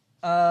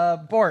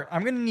 Bort,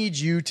 I'm going to need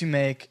you to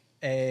make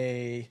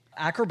a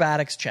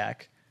acrobatics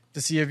check to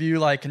see if you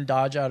can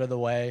dodge out of the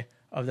way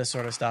of this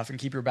sort of stuff and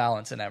keep your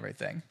balance and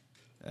everything.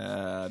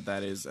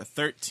 That is a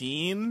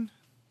 13.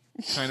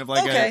 Kind of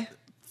like Okay. a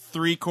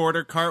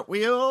 3/4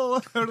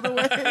 cartwheel out of the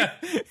way.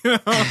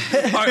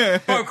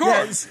 Of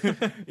course.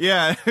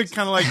 Yeah,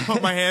 kind of like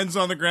put my hands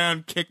on the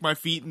ground, kick my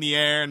feet in the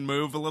air, and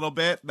move a little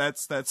bit.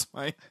 That's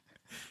my.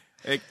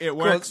 It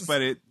works, Cool.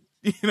 but it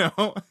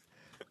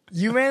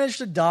You managed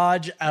to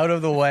dodge out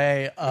of the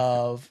way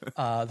of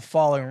the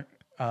falling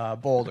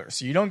boulder,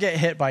 so you don't get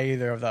hit by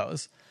either of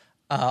those.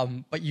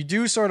 But you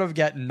do sort of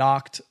get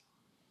knocked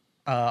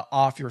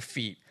off your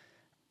feet,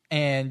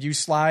 and you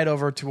slide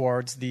over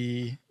towards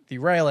the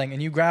railing,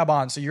 and you grab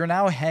on. So you're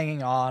now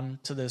hanging on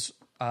to this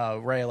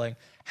railing,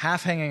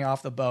 half hanging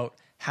off the boat,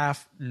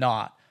 half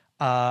not.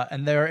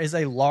 And there is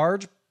a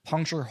large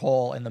puncture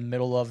hole in the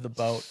middle of the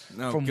boat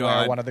from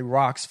where one of the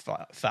rocks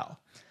fell.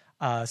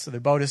 So the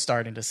boat is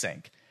starting to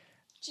sink.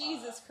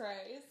 Jesus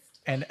Christ.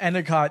 And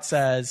Endicott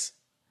says,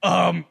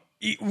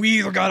 we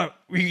either gotta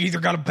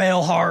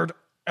bail hard,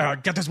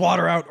 get this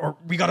water out, or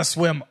we gotta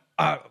swim.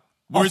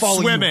 we're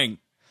swimming.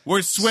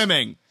 We're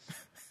swimming.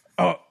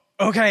 Oh,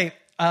 okay.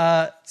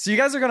 So you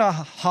guys are gonna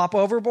hop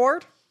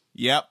overboard?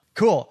 Yep.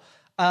 Cool.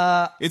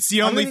 It's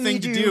the only thing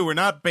to do. We're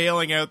not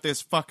bailing out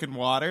this fucking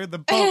water. The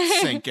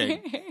boat's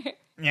sinking.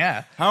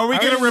 Yeah. How are we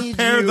going to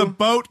repair the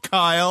boat,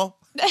 Kyle?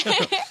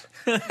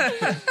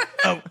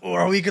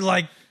 Or we could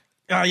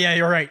oh yeah,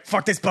 you're right.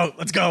 Fuck this boat.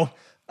 Let's go.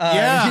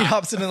 Yeah. He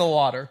hops into the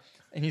water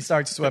and he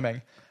starts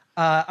swimming.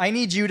 I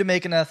need you to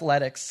make an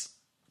athletics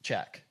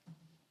check.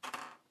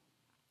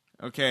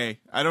 Okay.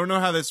 I don't know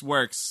how this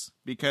works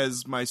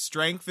because my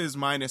strength is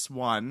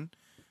 -1,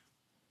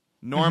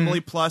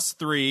 normally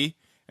 +3,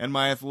 and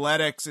my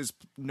athletics is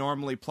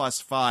normally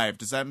 +5.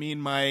 Does that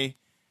mean my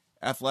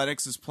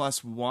athletics is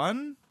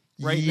 +1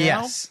 right now?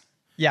 Yes.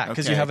 Yeah,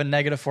 because you Okay. have a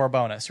 -4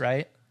 bonus,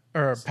 right?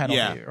 Or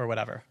penalty or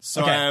whatever.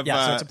 So okay. I have,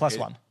 so it's a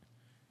 +1.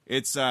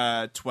 It's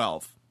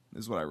 12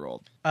 is what I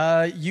rolled.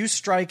 You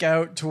strike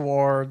out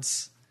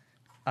towards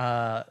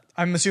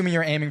I'm assuming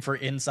you're aiming for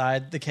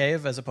inside the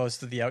cave as opposed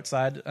to the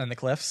outside and the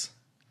cliffs.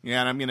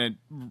 Yeah, and I'm gonna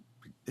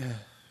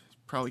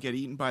probably get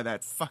eaten by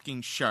that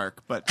fucking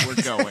shark, but we're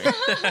going.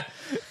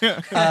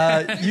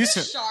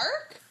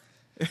 Shark?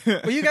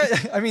 Well, you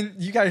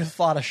guys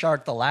fought a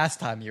shark the last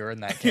time you were in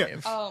that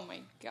cave. Oh my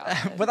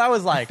god. But that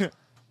was like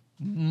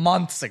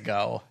months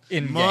ago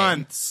in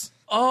Months.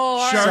 Oh,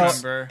 I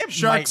Sharks, remember.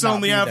 sharks might not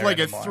only be have there like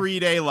anymore. a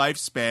 3-day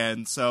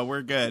lifespan, so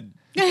we're good.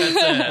 That's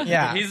it.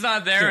 Yeah. He's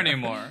not there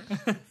anymore.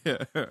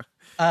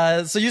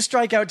 So you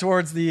strike out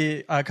towards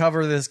the cover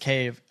of this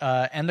cave.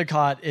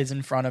 Endicott is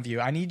in front of you.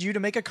 I need you to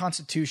make a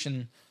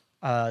Constitution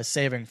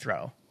saving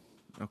throw.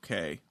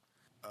 Okay.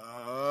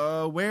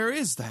 Where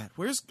is that?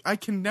 I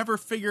can never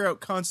figure out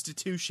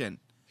Constitution.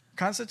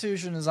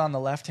 Constitution is on the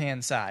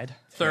left-hand side.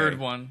 Third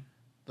Okay. one.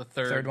 The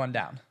third. Third one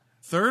down.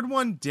 Third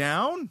one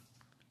down?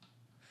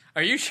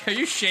 Are you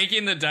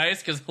shaking the dice?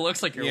 Because it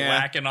looks like you're Yeah.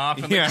 whacking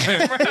off in the Yeah.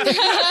 camera.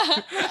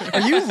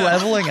 Are you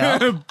leveling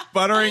up?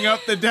 Buttering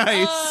up the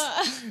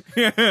dice.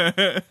 Wait,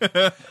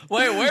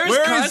 where's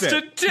Where is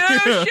it?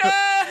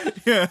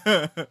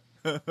 Constitution?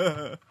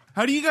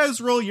 How do you guys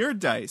roll your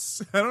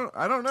dice?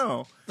 I don't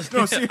know.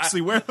 No, seriously,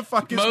 where the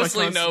fuck is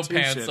Mostly my no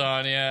Constitution? pants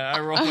on, yeah. I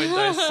roll my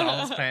dice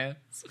sans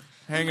pants.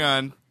 Hang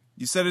on.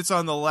 You said it's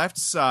on the left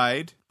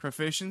side.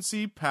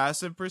 Proficiency,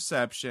 passive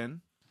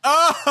perception.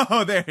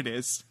 Oh, there it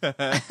is. All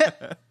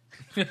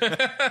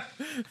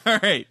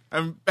right,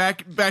 I'm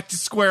back to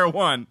square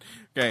one.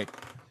 Okay,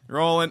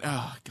 rolling.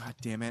 Oh, god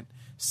damn it.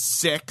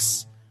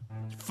 6.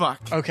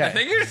 Fuck. Okay. I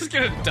think you're just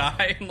gonna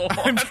die in the water.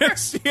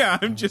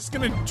 I'm just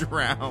gonna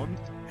drown.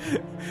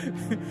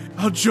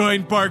 I'll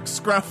join Bark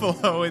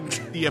Scruffalo in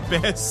the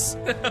abyss.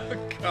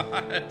 Oh,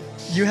 God.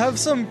 You have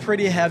some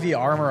pretty heavy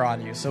armor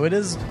on you, so it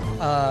is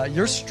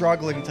you're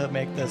struggling to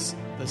make this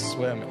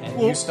swim,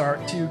 and you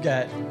start to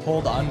get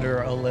pulled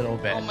under a little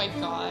bit. Oh my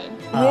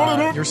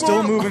god. You're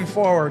still moving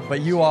forward,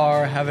 but you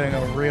are having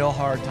a real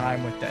hard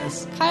time with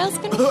this. Kyle's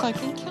gonna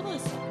fucking kill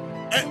us.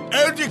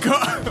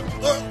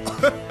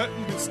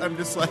 I'm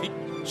just like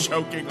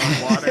choking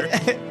on water.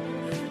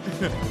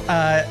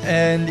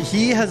 And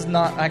he has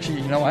not actually.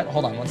 You know what?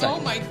 Hold on one Oh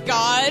second. my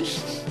god.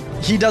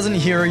 He doesn't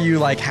hear you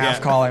like half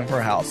Yeah. calling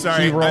for help.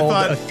 Sorry, he I rolled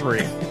thought- a 3.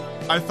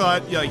 I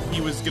thought like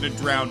he was gonna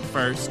drown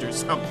first or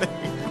something.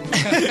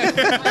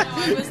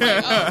 I was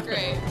like, oh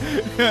great.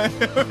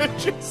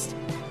 Just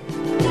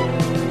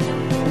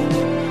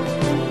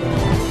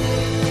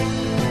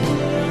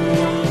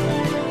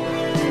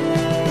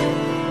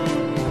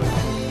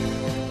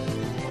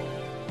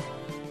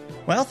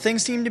Well,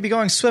 things seem to be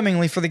going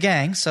swimmingly for the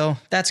gang, so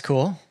that's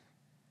cool.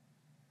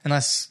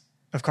 Unless,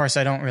 of course,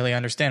 I don't really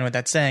understand what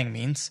that saying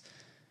means.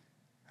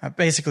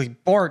 Basically,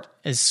 Bort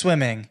is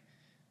swimming,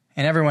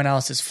 and everyone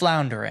else is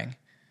floundering.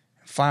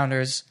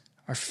 Flounders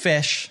are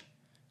fish.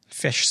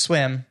 Fish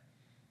swim.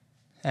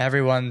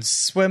 Everyone's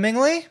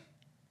swimmingly?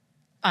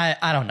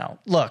 I don't know.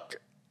 Look,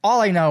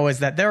 all I know is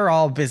that they're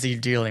all busy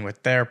dealing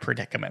with their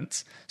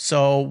predicaments.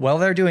 So while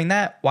they're doing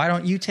that, why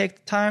don't you take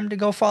the time to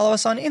go follow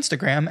us on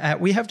Instagram at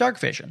We Have Dark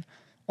Vision,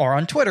 or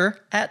on Twitter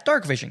at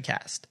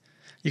DarkVisionCast.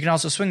 You can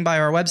also swing by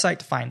our website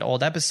to find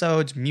old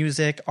episodes,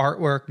 music,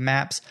 artwork,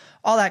 maps,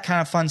 all that kind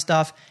of fun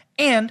stuff,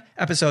 and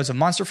episodes of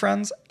Monster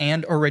Friends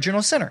and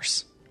Original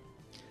Sinners.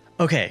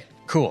 Okay,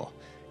 cool.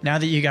 Now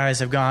that you guys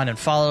have gone and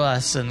followed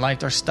us and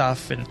liked our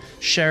stuff and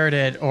shared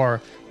it or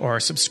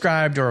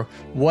subscribed or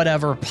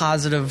whatever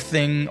positive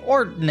thing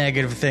or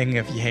negative thing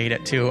if you hate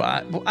it too,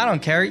 I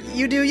don't care.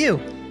 You do you.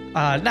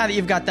 Now that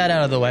you've got that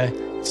out of the way,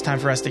 it's time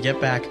for us to get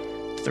back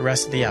to the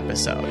rest of the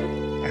episode.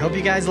 I hope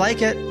you guys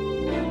like it.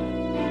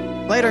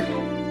 Later.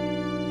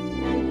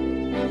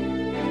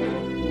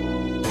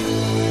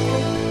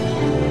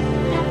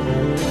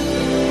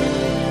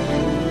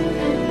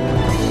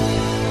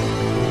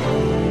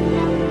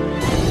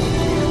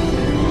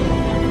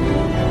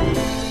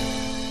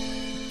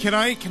 Can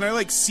I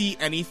like see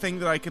anything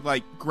that I could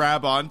like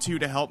grab onto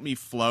to help me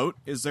float?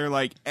 Is there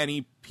like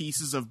any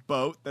pieces of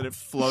boat that have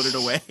floated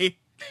away?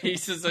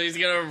 He's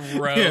gonna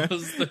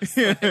roast this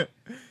thing.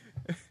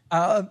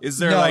 Is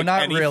there no, like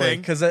not anything? really,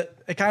 because it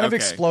kind of Okay.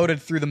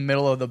 exploded through the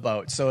middle of the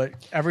boat. So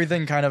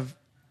everything kind of,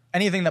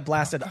 anything that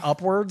blasted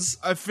upwards.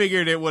 I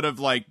figured it would have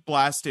like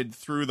blasted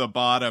through the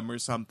bottom or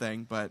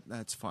something, but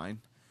that's fine.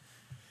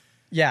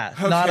 Yeah,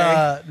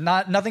 Okay.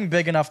 nothing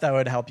big enough that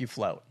would help you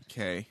float.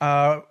 Okay.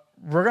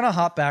 We're gonna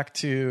hop back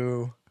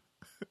to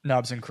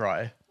Nubz and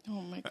Kroy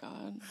Oh my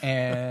god.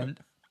 and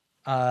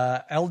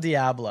El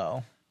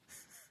Diablo.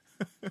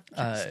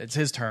 It's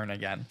his turn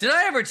again. Did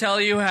I ever tell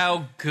you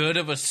how good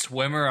of a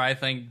swimmer I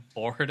think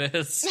Bort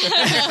is? Sorry,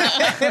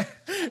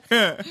 I've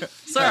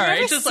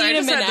never just seen I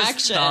him just in had this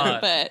action,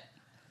 thought. but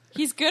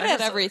he's good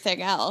at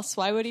everything else.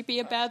 Why would he be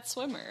a bad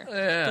swimmer?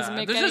 Doesn't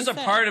make There's any just a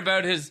sense. part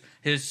about his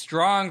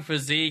strong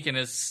physique and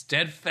his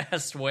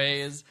steadfast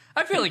ways.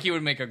 I feel like he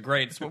would make a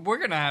great swimmer. We're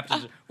gonna have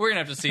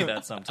to see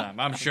that sometime.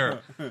 I'm sure.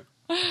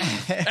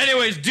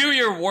 Anyways, do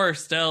your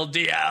worst, El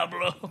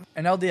Diablo.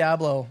 And El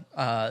Diablo,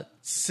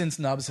 since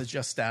Nubz has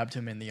just stabbed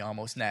him in the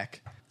almost neck,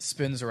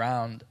 spins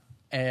around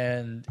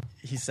and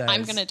he says,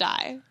 I'm gonna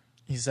die.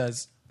 He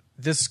says,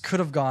 this could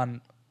have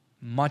gone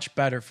much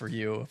better for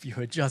you if you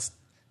had just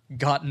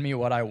gotten me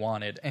what I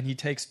wanted. And he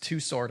takes 2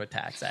 sword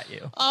attacks at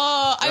you.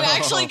 Oh, I'm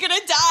actually gonna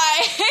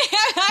die.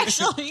 I'm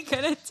actually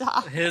gonna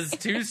die. His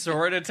 2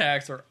 sword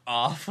attacks are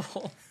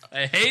awful.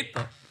 I hate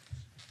them.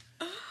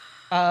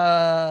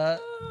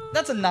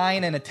 That's a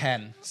 9 and a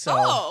 10. So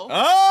Oh,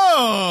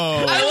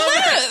 Oh! I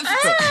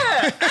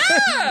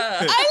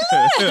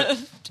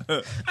lived.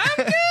 I'm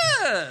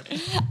good.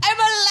 I'm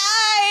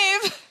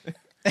alive.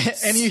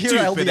 and you hear Stupid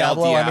El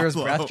Diablo under his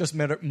Diablo. breath just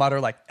mutter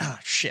like, ah,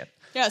 shit.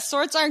 Yeah,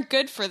 swords aren't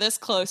good for this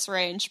close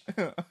range,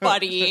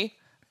 buddy.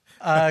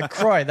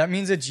 Kroy, that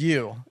means it's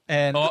you.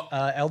 And Oh.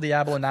 El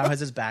Diablo now has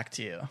his back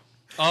to you.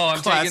 Oh,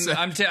 Classic.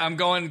 I'm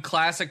going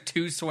classic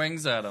 2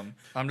 swings at him.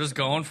 I'm just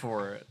going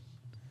for it.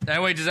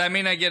 Anyway, does that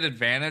mean I get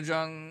advantage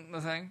on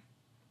the thing?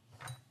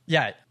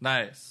 Yeah.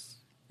 Nice.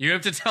 You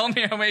have to tell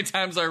me how many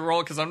times I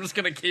roll, because I'm just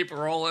going to keep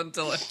rolling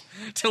till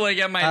I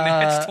get my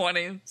next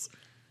 20s.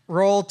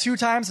 Roll 2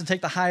 times and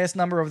take the highest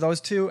number of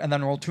those 2, and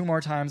then roll 2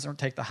 more times and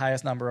take the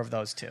highest number of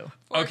those 2.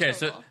 Okay,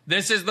 so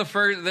this is the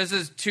first. This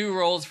is 2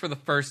 rolls for the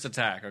first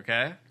attack.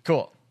 Okay.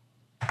 Cool.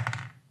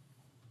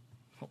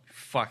 Holy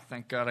fuck!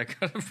 Thank God I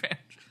got advantage.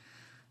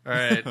 All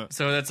right,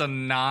 so that's a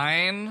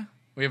 9.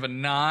 We have a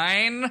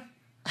 9,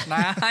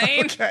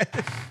 Okay.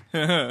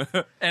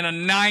 and a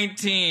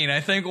 19. I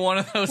think one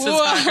of those is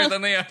higher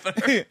than the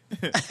other.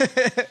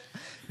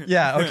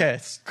 Yeah, okay.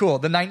 Cool.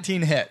 The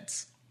 19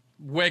 hits.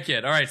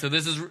 Wicked. All right, so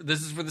this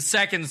is for the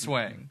second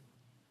swing.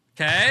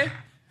 Okay,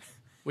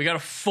 we got a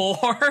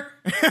 4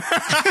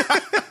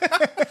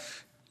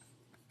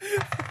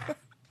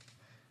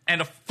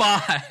 and a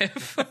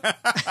 5.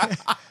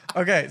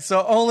 Okay,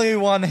 so only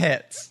 1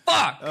 hits.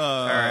 Fuck.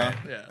 All right,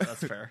 yeah,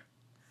 that's fair.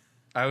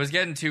 I was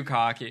getting too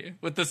cocky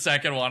with the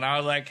second one. I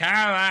was like, come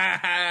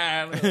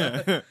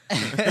on. All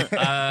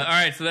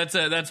right, so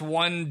that's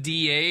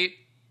 1d8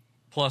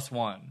 plus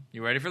 1.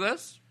 You ready for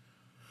this?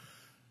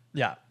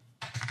 Yeah.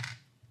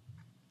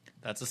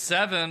 That's a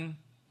 7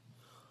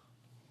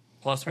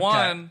 plus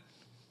 1.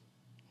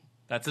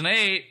 That's an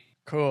 8.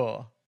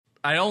 Cool.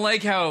 I don't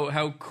like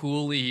how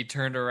coolly he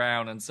turned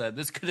around and said,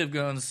 this could have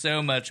gone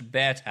so much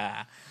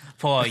better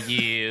for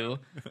you.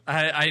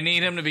 I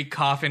need him to be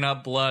coughing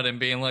up blood and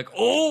being like,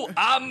 oh,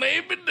 I may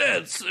be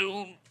dead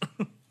soon.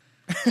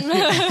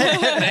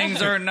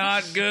 Things are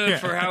not good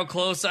for how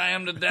close I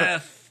am to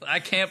death. I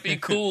can't be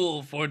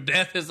cool, for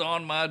death is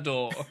on my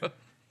door.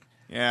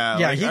 Yeah,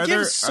 Yeah, like, he are gives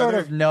there- sort are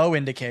of no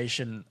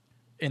indication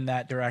in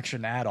that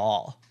direction at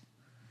all.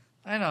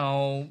 I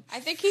know. I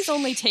think he's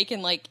only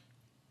taken like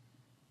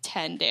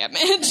 10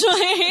 damage.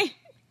 Like,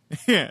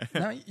 there-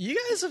 Now, you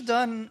guys have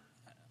done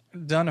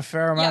a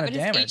fair yeah, amount but of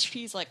his damage.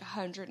 HP is like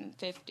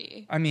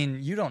 150. I mean,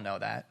 you don't know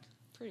that.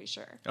 Pretty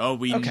sure. Oh,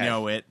 we Okay.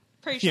 know it.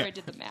 Pretty sure Yeah. I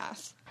did the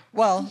math.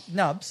 Well,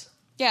 Nubs,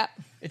 Yeah.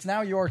 it's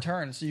now your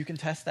turn, so you can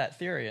test that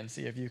theory and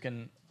see if you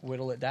can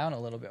whittle it down a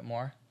little bit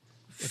more.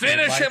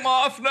 Finish like- him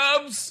off,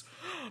 Nubs,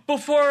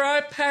 before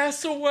I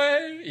pass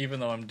away. Even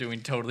though I'm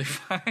doing totally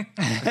fine.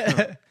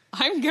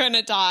 I'm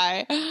gonna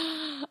die.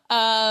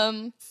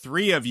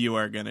 3 of you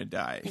are gonna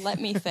die. Let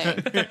me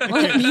think.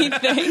 Let me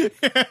think.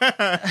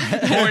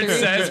 Bort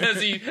says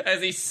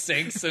as he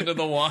sinks into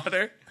the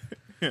water.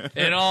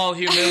 In all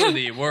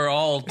humility, we're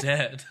all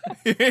dead.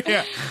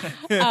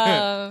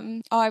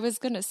 Oh, I was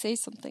gonna say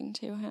something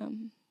to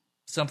him.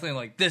 Something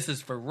like, this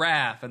is for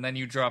Raph, and then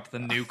you drop the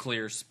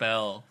nuclear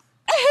spell.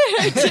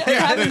 I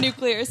have a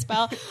nuclear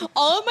spell.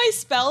 All of my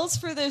spells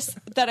for this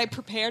that I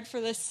prepared for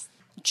this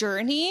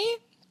journey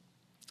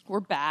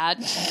were bad.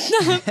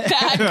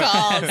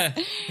 Bad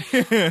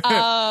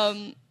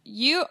calls.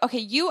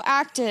 You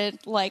acted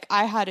like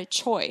I had a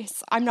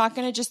choice. I'm not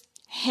gonna just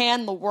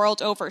hand the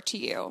world over to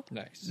you.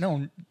 Nice.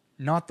 No,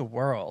 not the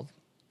world.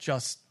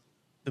 Just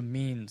the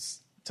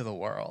means to the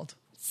world.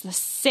 It's the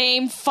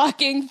same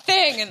fucking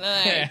thing. And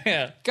then I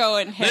Yeah. go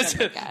and hit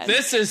him again.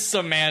 This is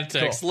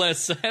semantics. Cool.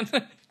 Listen,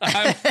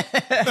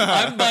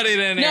 I'm buddied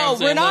in here. No, and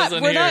saying,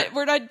 "Listen here."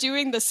 we're not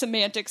doing the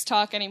semantics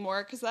talk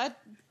anymore because that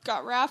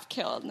got Raph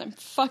killed and I'm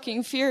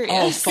fucking furious.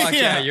 Oh fuck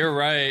yeah, Yeah. you're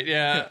right.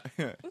 Yeah.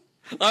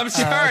 I'm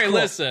sorry. cool.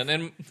 Listen,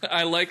 and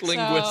I like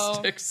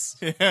linguistics.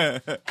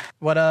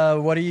 What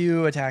are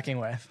you attacking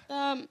with?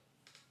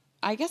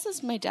 I guess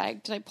it's my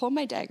dag. Did I pull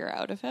my dagger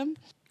out of him?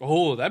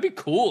 Oh, that'd be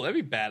cool.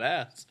 That'd be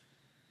badass.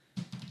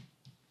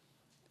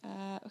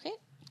 Okay,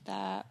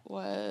 that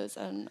was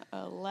an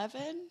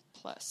 11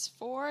 plus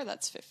 4.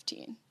 That's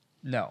 15.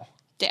 No,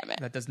 Damn it.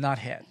 that does not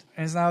hit.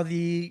 It is now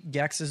the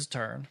Gex's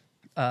turn.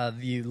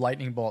 The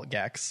lightning bolt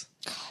Gex.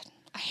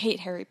 I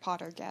hate Harry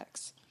Potter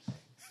Gex.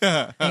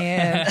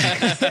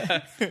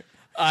 And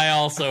I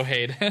also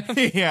hate him.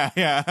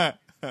 yeah.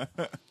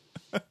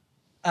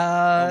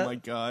 Oh my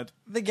god.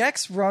 the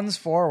Gex runs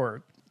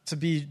forward to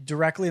be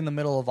directly in the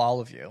middle of all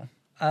of you.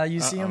 You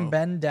see him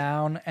bend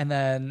down and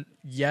then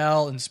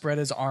yell and spread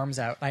his arms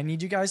out. I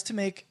need you guys to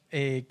make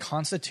a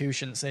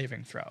Constitution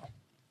saving throw.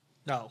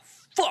 No,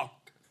 fuck.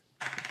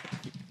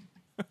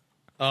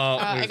 Oh,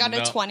 I got a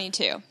no.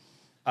 22.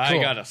 I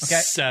Cool. got a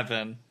Okay.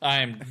 7.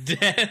 I'm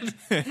dead.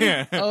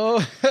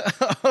 Oh,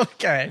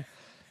 okay.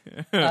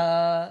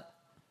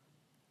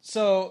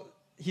 So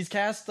he's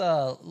cast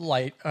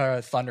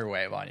a thunder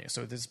wave on you.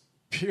 So this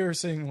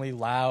piercingly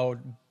loud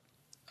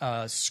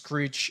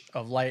screech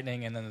of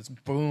lightning and then this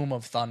boom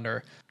of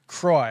thunder.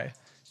 Kroy,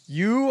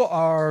 you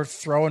are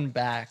thrown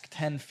back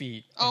 10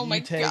 feet. Oh my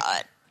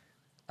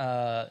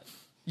god.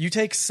 You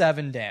take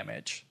 7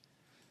 damage.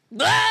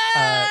 No.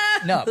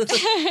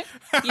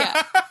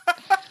 Yeah.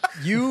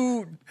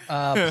 You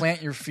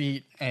plant your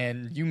feet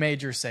and you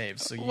made your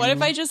save. So What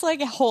if I just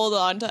like hold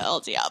on to El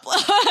Diablo?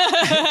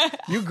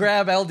 you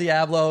grab El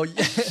Diablo?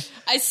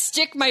 I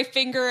stick my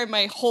finger in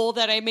my hole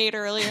that I made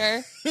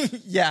earlier.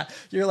 Yeah,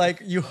 you're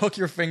like you hook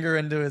your finger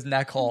into his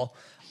neck hole,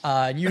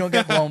 and you don't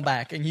get blown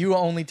back, and you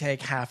only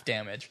take half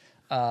damage.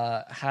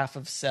 Half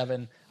of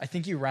 7. I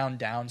think you round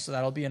down, so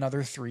that'll be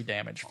another 3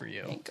 damage for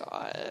you. Oh my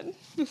god.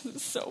 This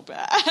is so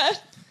bad.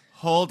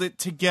 Hold it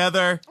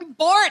together.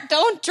 Bort,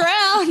 don't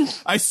drown.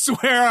 I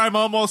swear I'm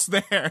almost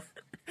there.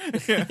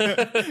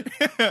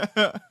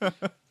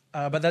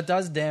 But that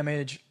does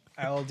damage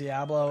El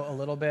Diablo a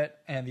little bit,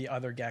 and the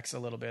other Gex a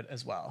little bit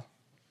as well.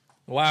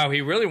 Wow,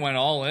 he really went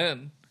all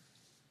in.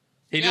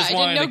 He Yeah, just I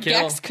wanted didn't to know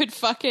kill. Gex could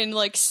fucking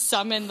like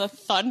summon the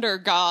thunder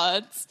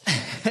gods.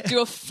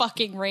 Do a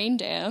fucking rain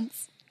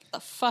dance. Get the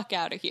fuck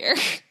out of here.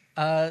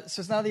 So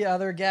it's now the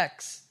other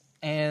Gex,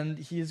 and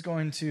he is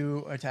going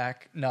to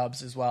attack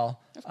Nubz as well,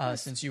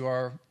 since you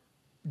are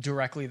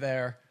directly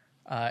there,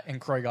 and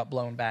Kroy got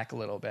blown back a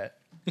little bit.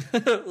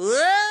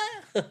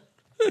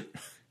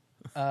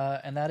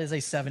 And that is a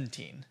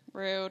 17.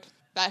 Rude.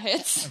 That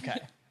hits. Okay.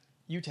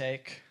 You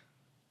take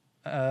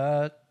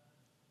 10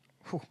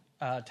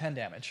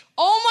 damage.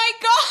 Oh my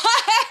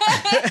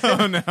god!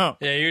 Oh no.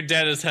 Yeah, you're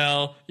dead as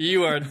hell.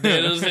 You are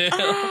dead as hell.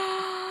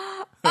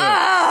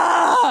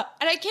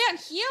 And I can't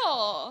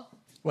heal.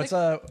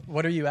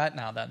 What are you at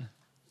now then?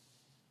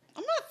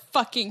 I'm not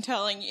fucking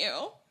telling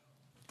you.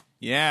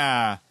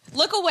 Yeah.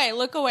 Look away,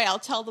 look away. I'll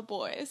tell the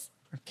boys.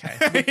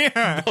 Okay.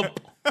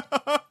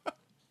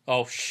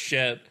 Oh,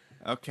 shit.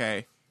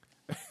 Okay.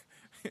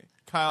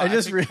 Kyle, I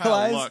just think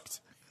Kyle realized- looked.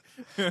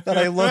 That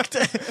I looked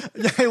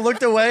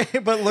away,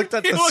 but looked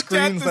at the looked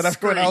at screens the that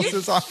everyone else screen.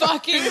 is on.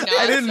 Fucking nuts.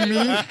 I didn't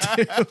mean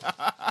to.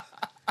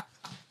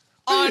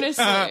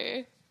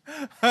 Honestly.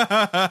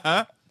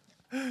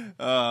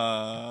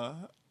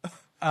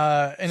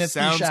 And it's the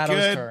Sounds Shadow's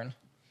good. turn.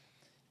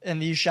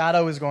 And the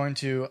Shadow is going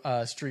to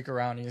streak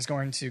around. He is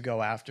going to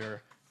go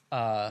after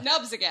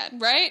Nubz again,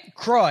 right?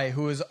 Kroy,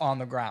 who is on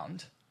the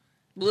ground.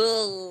 I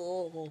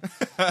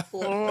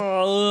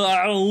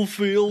don't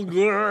feel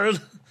good.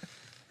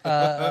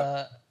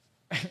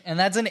 And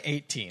that's an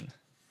 18.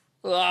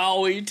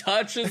 Oh, he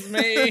touches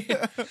me.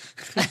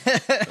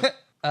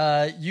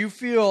 You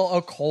feel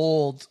a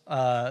cold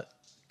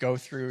go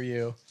through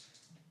you.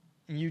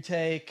 You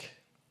take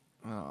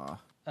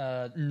 9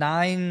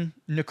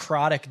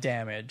 necrotic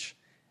damage,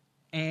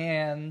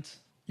 and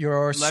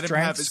your Let him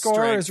have strength his score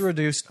strength. is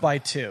reduced by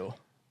 2.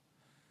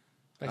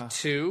 Like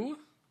 2?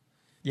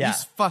 Yeah.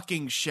 These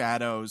fucking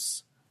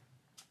shadows.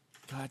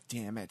 God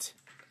damn it.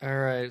 All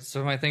right,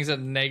 so my thing's at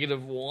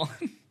 -1.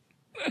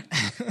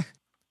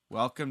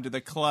 Welcome to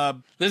the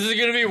club. This is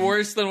gonna be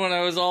worse than when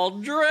I was all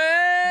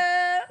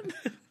dread.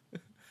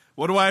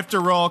 What do I have to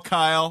roll,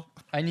 Kyle?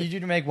 I need you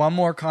to make one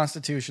more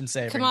Constitution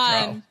saving Come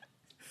on.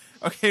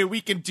 Okay,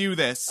 we can do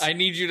this. I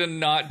need you to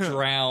not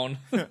drown.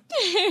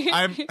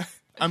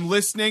 I'm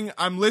listening.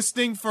 I'm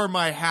listening for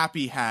my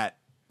happy hat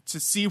to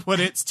see what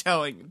it's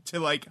telling. To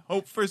like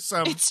hope for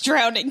some. It's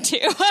drowning too.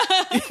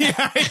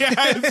 yeah.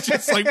 It's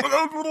just like.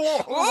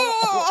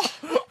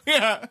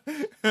 Yeah.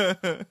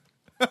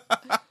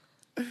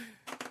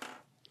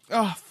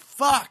 Oh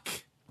fuck!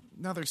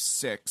 Another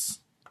 6.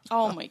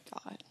 Oh my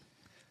god.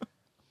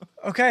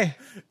 throw. Okay.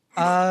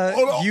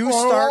 You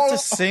start to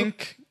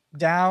sink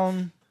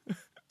down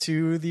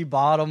to the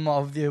bottom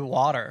of the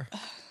water.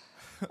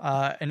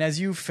 And as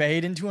you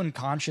fade into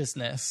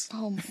unconsciousness,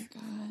 Oh my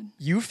god.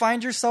 you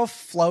find yourself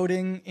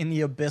floating in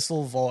the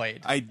abyssal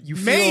void. You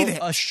feel made it.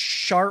 a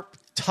sharp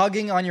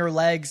tugging on your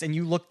legs, and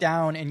you look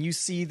down and you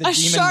see the A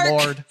demon shark.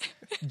 lord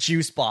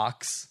juice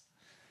box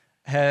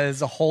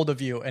has a hold of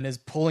you and is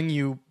pulling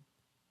you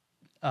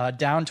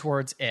down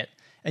towards it.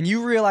 And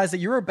you realize that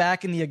you were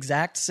back in the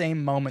exact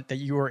same moment that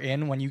you were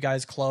in when you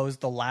guys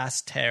closed the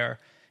last tear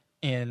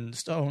in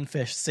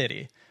Stonefish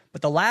City.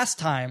 But the last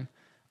time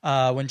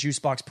when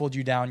Juicebox pulled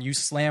you down, you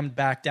slammed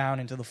back down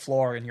into the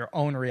floor in your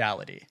own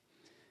reality.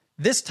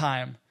 This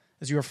time,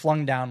 as you were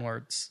flung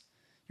downwards,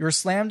 you were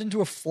slammed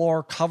into a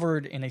floor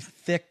covered in a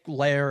thick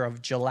layer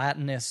of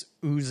gelatinous,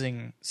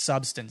 oozing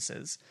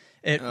substances.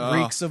 It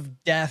reeks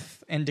of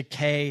death and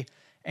decay.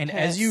 And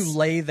as you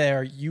lay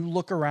there, you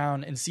look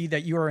around and see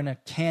that you are in a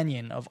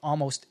canyon of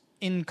almost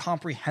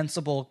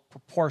incomprehensible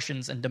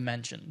proportions and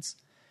dimensions.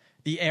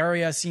 The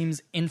area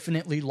seems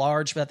infinitely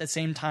large, but at the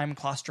same time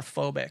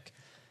claustrophobic.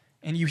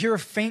 And you hear a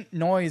faint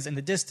noise in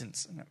the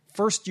distance. At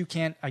first, you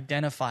can't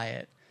identify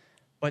it,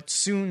 but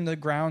soon the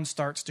ground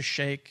starts to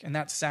shake, and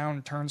that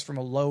sound turns from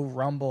a low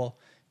rumble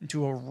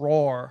into a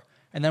roar,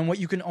 and then what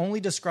you can only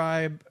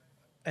describe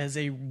as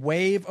a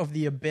wave of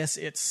the abyss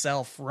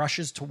itself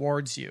rushes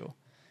towards you.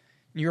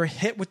 You're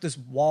hit with this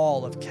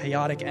wall of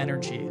chaotic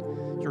energy.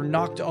 You're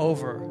knocked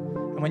over.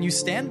 And when you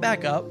stand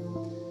back up,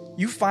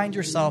 you find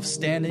yourself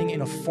standing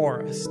in a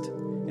forest.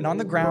 And on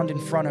the ground in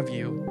front of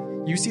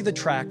you, you see the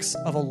tracks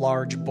of a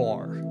large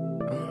boar.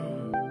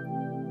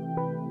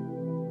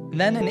 And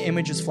then an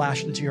image is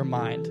flashed into your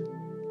mind.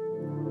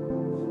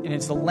 And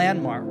it's a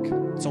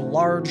landmark. It's a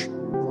large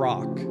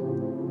rock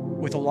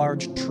with a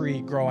large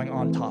tree growing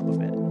on top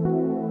of it.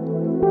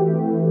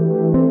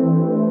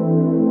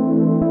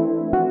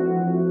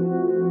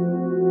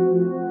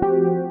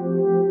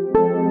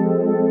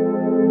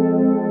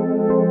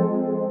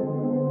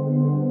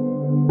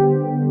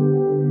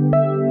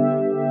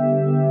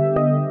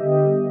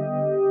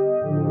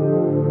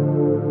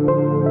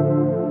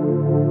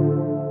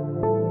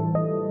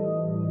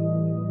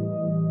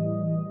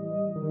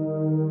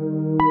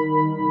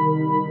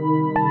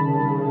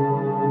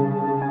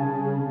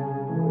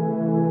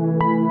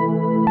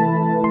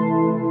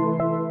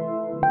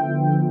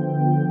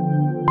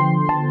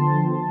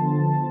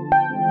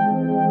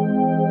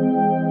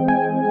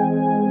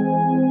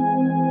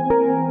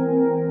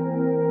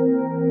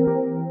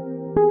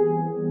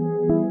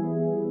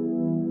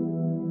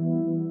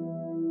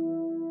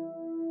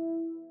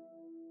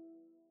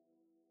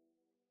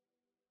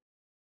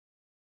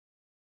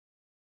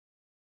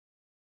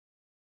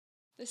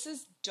 This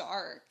is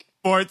dark.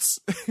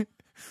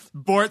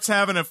 Bort's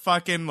having a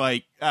fucking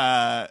like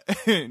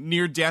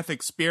near-death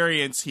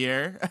experience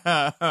here.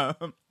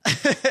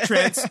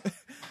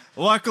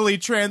 Luckily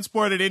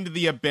transported into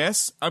the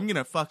abyss. I'm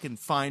gonna fucking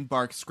find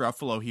Bark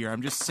Scruffalo here.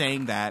 I'm just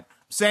saying that.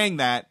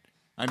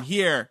 I'm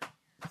here,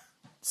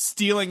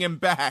 stealing him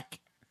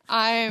back.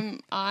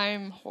 I'm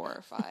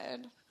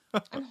horrified.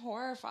 I'm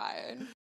horrified.